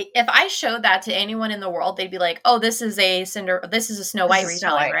be if I showed that to anyone in the world, they'd be like, "Oh, this is a Snow White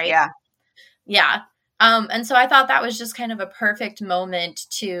retelling, right?" Yeah. Yeah. And so I thought that was just kind of a perfect moment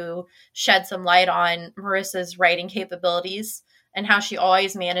to shed some light on Marissa's writing capabilities and how she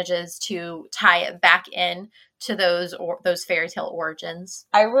always manages to tie it back in to those fairy tale origins.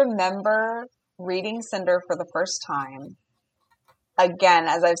 I remember reading Cinder for the first time. Again,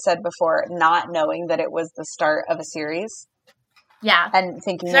 as I've said before, not knowing that it was the start of a series. Yeah. And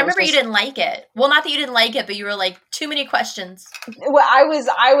thinking I remember you didn't like it. Well, not that you didn't like it, but you were like, too many questions. Well, I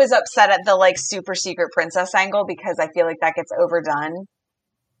was upset at the super secret princess angle because I feel like that gets overdone.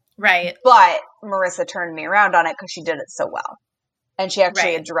 Right. But Marissa turned me around on it because she did it so well. And she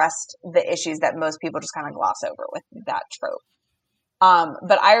actually addressed the issues that most people just kind of gloss over with that trope.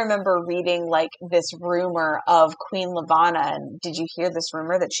 But I remember reading this rumor of Queen Levana. And did you hear this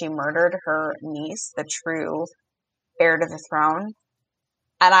rumor that she murdered her niece, the true heir to the throne?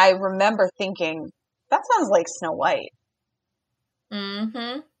 And I remember thinking, that sounds like Snow White.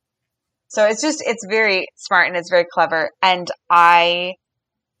 Mm-hmm. So it's very smart and it's very clever. And I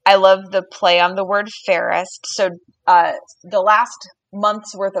love the play on the word fairest. So the last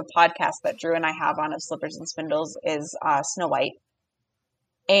month's worth of podcast that Drew and I have on of Slippers and Spindles is Snow White.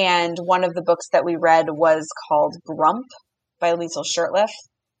 And one of the books that we read was called Grump by Liesl Shurtleff.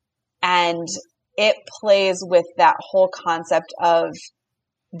 And it plays with that whole concept of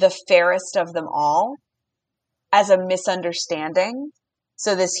the fairest of them all. as a misunderstanding.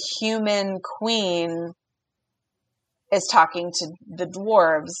 So this human queen is talking to the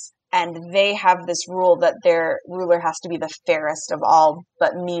dwarves, and they have this rule that their ruler has to be the fairest of all,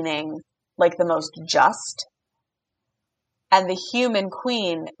 but meaning like the most just. And the human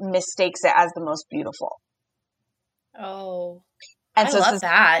queen mistakes it as the most beautiful. Oh, and I so love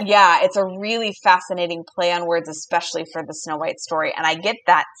that. Yeah, it's a really fascinating play on words, especially for the Snow White story. And I get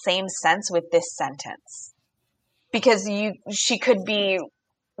that same sense with this sentence. Because she could be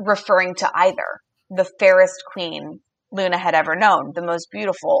referring to either the fairest queen Luna had ever known, the most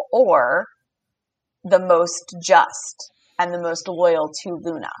beautiful, or the most just and the most loyal to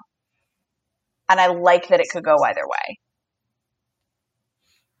Luna. And I like that it could go either way.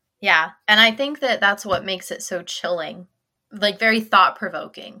 Yeah, and I think that that's what makes it so chilling, like very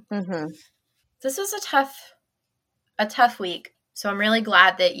thought-provoking. Mm-hmm. This was a tough week, so I'm really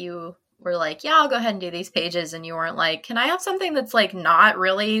glad that you were like, yeah, I'll go ahead and do these pages, and you weren't like, can I have something that's like not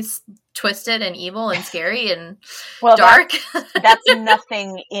really twisted and evil and scary and dark? That's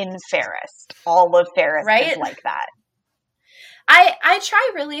nothing in Fairest. All of Fairest right? Is like that. I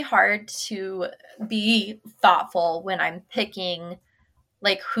try really hard to be thoughtful when I'm picking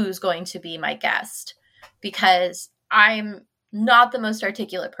like who's going to be my guest, because I'm not the most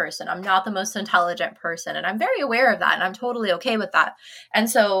articulate person. I'm not the most intelligent person. And I'm very aware of that. And I'm totally okay with that. And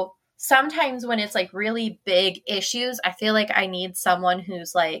so sometimes when it's like really big issues, I feel like I need someone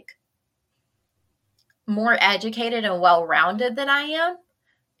who's like more educated and well-rounded than I am.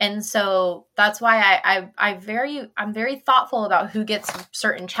 And so that's why I'm very thoughtful about who gets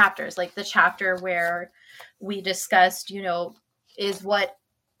certain chapters, like the chapter where we discussed, is what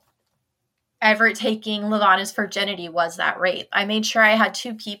Everett taking Levana's virginity was that rape. I made sure I had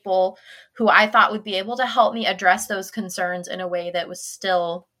two people who I thought would be able to help me address those concerns in a way that was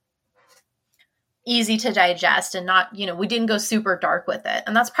still easy to digest and not, we didn't go super dark with it.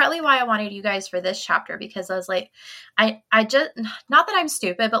 And that's partly why I wanted you guys for this chapter, because I was like, I just, not that I'm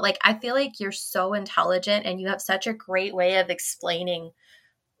stupid, but like, I feel like you're so intelligent and you have such a great way of explaining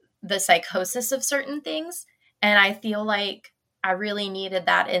the psychosis of certain things. And I feel like I really needed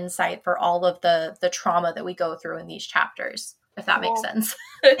that insight for all of the trauma that we go through in these chapters, if that makes sense.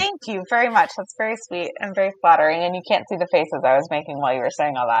 Thank you very much. That's very sweet and very flattering. And you can't see the faces I was making while you were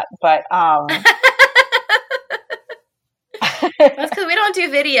saying all that. But that's because we don't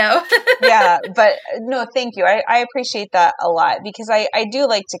do video. Yeah, but no, thank you. I appreciate that a lot, because I do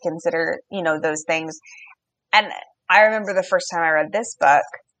like to consider, those things. And I remember the first time I read this book,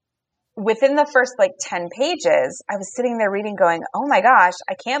 within the first 10 pages, I was sitting there reading going, oh my gosh,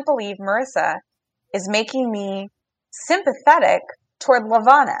 I can't believe Marissa is making me sympathetic toward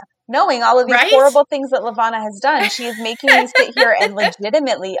Levana. Knowing all of these horrible things that Levana has done, she is making me sit here and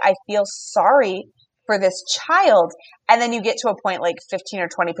legitimately, I feel sorry for this child. And then you get to a point 15 or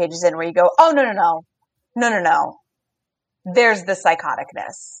 20 pages in where you go, oh, no. There's the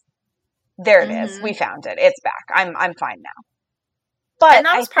psychoticness. There it is. We found it. It's back. I'm fine now. And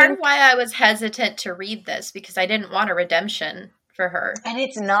that was part of why I was hesitant to read this, because I didn't want a redemption for her. And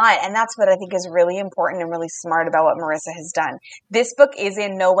it's not. And that's what I think is really important and really smart about what Marissa has done. This book is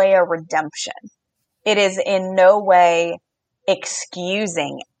in no way a redemption. It is in no way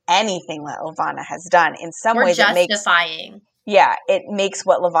excusing anything that Levana has done. In some ways, justifying. It makes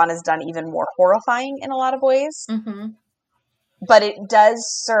what Levana's done even more horrifying in a lot of ways. Mm-hmm. But it does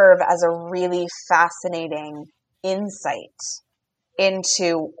serve as a really fascinating insight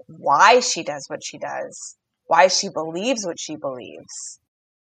into why she does what she does, why she believes what she believes.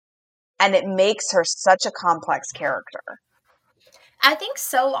 And it makes her such a complex character. I think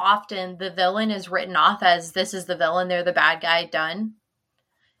so often the villain is written off as, this is the villain, they're the bad guy, done.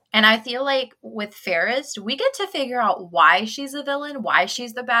 And I feel like with Fairest, we get to figure out why she's a villain, why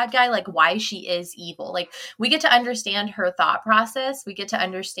she's the bad guy, why she is evil. We get to understand her thought process. We get to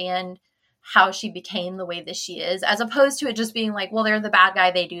understand how she became the way that she is, as opposed to it just being well, they're the bad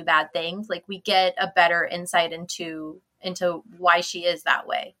guy, they do bad things. We get a better insight into why she is that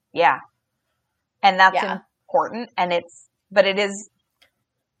way. Yeah. And that's important. And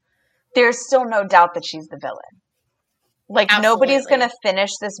there's still no doubt that she's the villain. Nobody's going to finish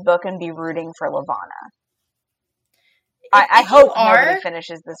this book and be rooting for Levana. I hope nobody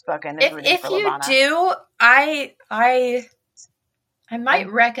finishes this book and is rooting for Levana. If you do, I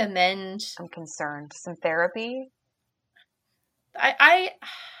might recommend. I'm concerned. Some therapy. I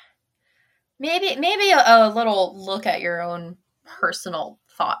maybe a little look at your own personal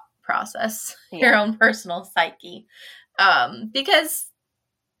thought process, your own personal psyche, because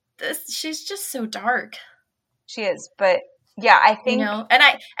she's just so dark. She is, but Yeah, I think, you know, and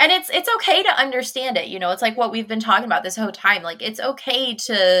it's okay to understand it. You know, it's like what we've been talking about this whole time. Like, it's okay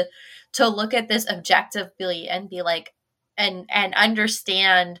to look at this objectively and be like, and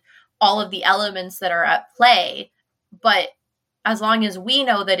understand all of the elements that are at play. But as long as we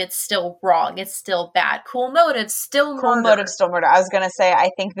know that it's still wrong, it's still bad. Cool motive, still murder. Cool motive, still murder. I was going to say,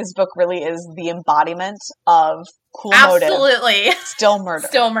 I think this book really is the embodiment of cool Absolutely. motive, still murder.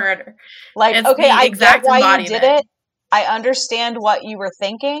 Still murder. Like, It's okay, the I exact get why you embodiment. did it. I understand what you were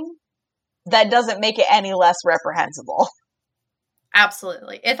thinking. That doesn't make it any less reprehensible.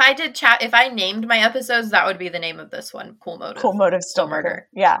 Absolutely. If I named my episodes, that would be the name of this one. Cool motive. Cool motive, still murder.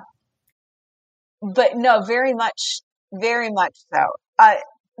 Yeah. But no, very much so.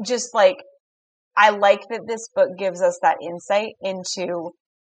 Just like, I like that this book gives us that insight into,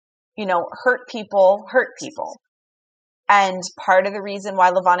 you know, hurt people. And part of the reason why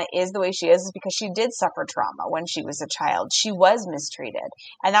Levana is the way she is because she did suffer trauma when she was a child. She was mistreated.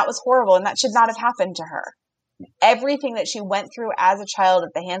 And that was horrible. And that should not have happened to her. Everything that she went through as a child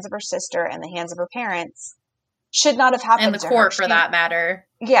at the hands of her sister and the hands of her parents should not have happened to her. And the court, for that matter.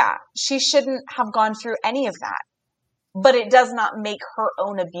 Yeah. She shouldn't have gone through any of that. But it does not make her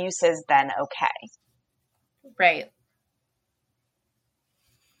own abuses then okay. Right.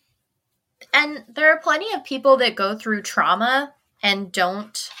 And there are plenty of people that go through trauma and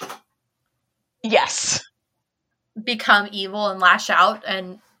don't Yes. become evil and lash out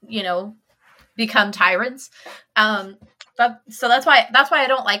and, you know, become tyrants. So that's why I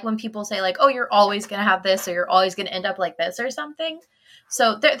don't like when people say like, oh, you're always going to have this or you're always going to end up like this or something.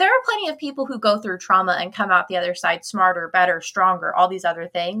 So there are plenty of people who go through trauma and come out the other side smarter, better, stronger, all these other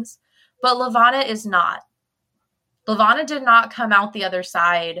things. But Levana is not. Levana did not come out the other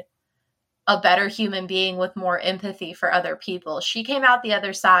side a better human being with more empathy for other people. She came out the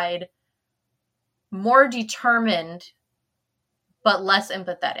other side more determined, but less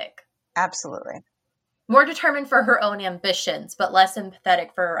empathetic. Absolutely. More determined for her own ambitions, but less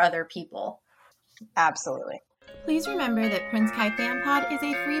empathetic for other people. Absolutely. Please remember that Prince Kai Fan Pod is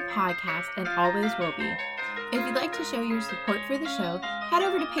a free podcast and always will be. If you'd like to show your support for the show, head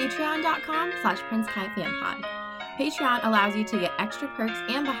over to patreon.com/PrinceKaiFanPod. Patreon allows you to get extra perks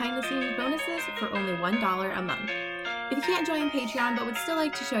and behind-the-scenes bonuses for only $1 a month. If you can't join Patreon but would still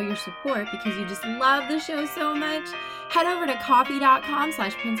like to show your support because you just love the show so much, head over to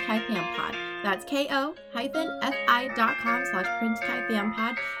coffee.com/PrinceKaiFanPod. That's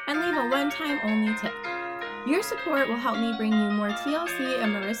ko-fi.com/PrinceKaiFanPod and leave a one-time only tip. Your support will help me bring you more TLC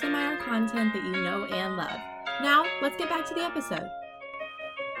and Marissa Meyer content that you know and love. Now, let's get back to the episode.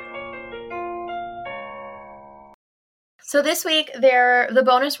 So this week, the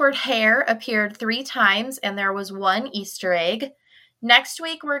bonus word hair appeared 3 times, and there was 1 Easter egg. Next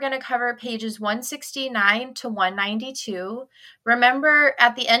week, we're going to cover pages 169 to 192. Remember,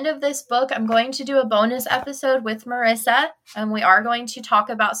 at the end of this book, I'm going to do a bonus episode with Marissa, and we are going to talk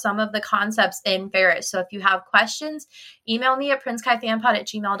about some of the concepts in Fairest. So if you have questions, email me at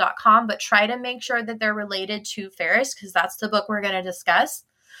princekaifanpod@gmail.com, but try to make sure that they're related to Fairest, because that's the book we're going to discuss.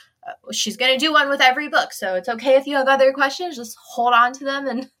 She's going to do one with every book, so it's okay if you have other questions. Just hold on to them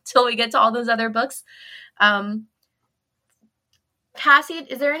until we get to all those other books. Cassie,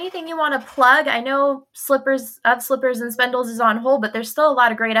 is there anything you want to plug? I know Slippers and Spindles is on hold, but there's still a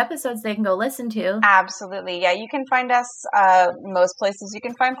lot of great episodes they can go listen to. Absolutely. Yeah, you can find us most places you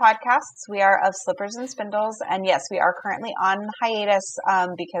can find podcasts. We are of Slippers and Spindles. And yes, we are currently on hiatus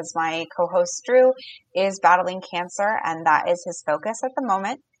because my co-host Drew is battling cancer, and that is his focus at the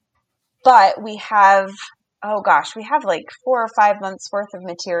moment. But we have, we have like 4 or 5 months worth of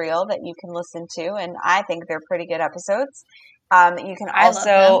material that you can listen to, and I think they're pretty good episodes. You can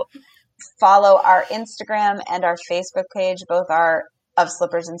also follow our Instagram and our Facebook page. Both are of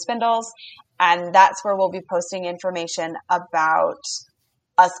Slippers and Spindles. And that's where we'll be posting information about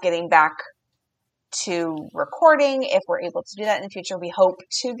us getting back to recording. If we're able to do that in the future, we hope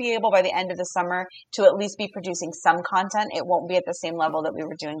to be able by the end of the summer to at least be producing some content. It won't be at the same level that we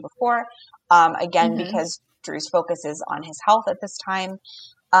were doing before. Because Drew's focus is on his health at this time.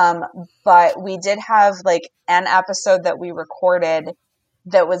 But we did have like an episode that we recorded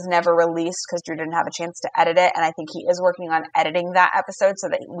that was never released because Drew didn't have a chance to edit it. And I think he is working on editing that episode so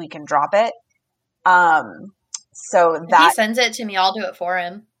that we can drop it. So that if he sends it to me, I'll do it for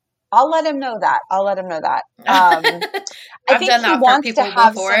him. I'll let him know that. I think he wants to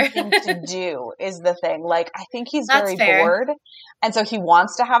have something to do is the thing. Like, I think he's very bored. And so he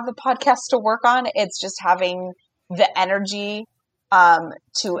wants to have the podcast to work on. It's just having the energy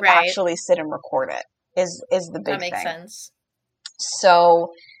to actually sit and record it is the big thing. That makes sense.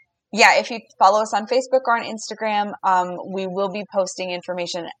 So yeah, if you follow us on Facebook or on Instagram, we will be posting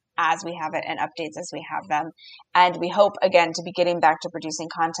information as we have it and updates as we have them. And we hope, again, to be getting back to producing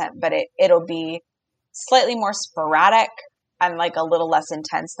content, but it'll be slightly more sporadic and like a little less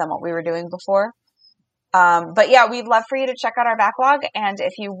intense than what we were doing before. But yeah, we'd love for you to check out our backlog. And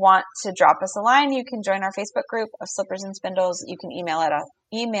if you want to drop us a line, you can join our Facebook group of Slippers and Spindles. You can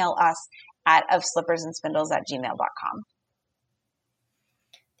email us at ofslippersandspindles@gmail.com.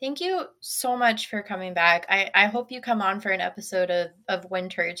 Thank you so much for coming back. I hope you come on for an episode of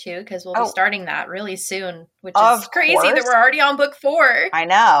Winter too, because we'll be starting that really soon, which is crazy that we're already on book 4. I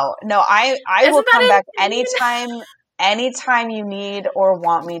know. No, I will come back anytime you need or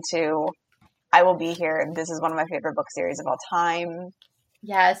want me to. I will be here. This is one of my favorite book series of all time.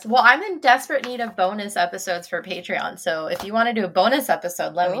 Yes. Well, I'm in desperate need of bonus episodes for Patreon. So if you want to do a bonus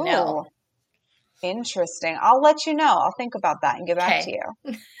episode, let me know. Interesting. I'll let you know. I'll think about that and get back to you.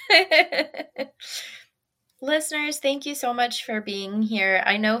 Listeners, thank you so much for being here.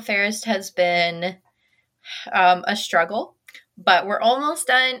 I know Fairest has been a struggle, but we're almost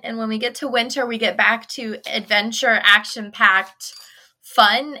done. And when we get to winter, we get back to adventure, action-packed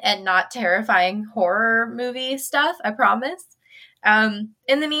fun and not terrifying horror movie stuff. I promise. In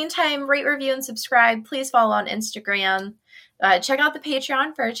the meantime, rate, review, and subscribe. Please follow on Instagram. Check out the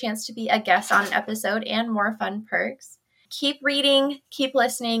Patreon for a chance to be a guest on an episode and more fun perks. Keep reading, keep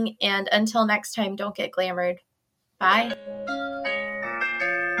listening, and until next time, don't get glamored. Bye.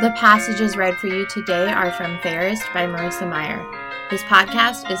 The passages read for you today are from Fairest by Marissa Meyer. This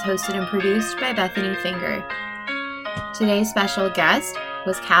podcast is hosted and produced by Bethany Finger. Today's special guest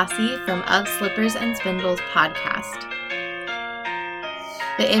was Cassie from Of Slippers and Spindles podcast.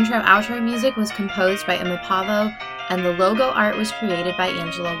 The intro-outro music was composed by Emma Pavo, and the logo art was created by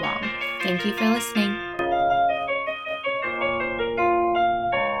Angela Wong. Thank you for listening.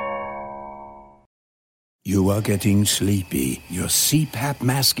 You are getting sleepy. Your CPAP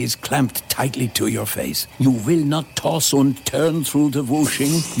mask is clamped tightly to your face. You will not toss and turn through the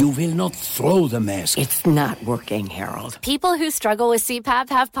whooshing. You will not throw the mask. It's not working, Harold. People who struggle with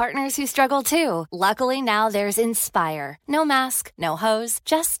CPAP have partners who struggle too. Luckily, now there's Inspire. No mask, no hose,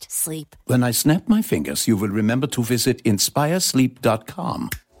 just sleep. When I snap my fingers, you will remember to visit inspiresleep.com.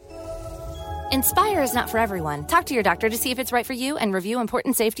 Inspire is not for everyone. Talk to your doctor to see if it's right for you and review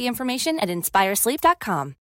important safety information at inspiresleep.com.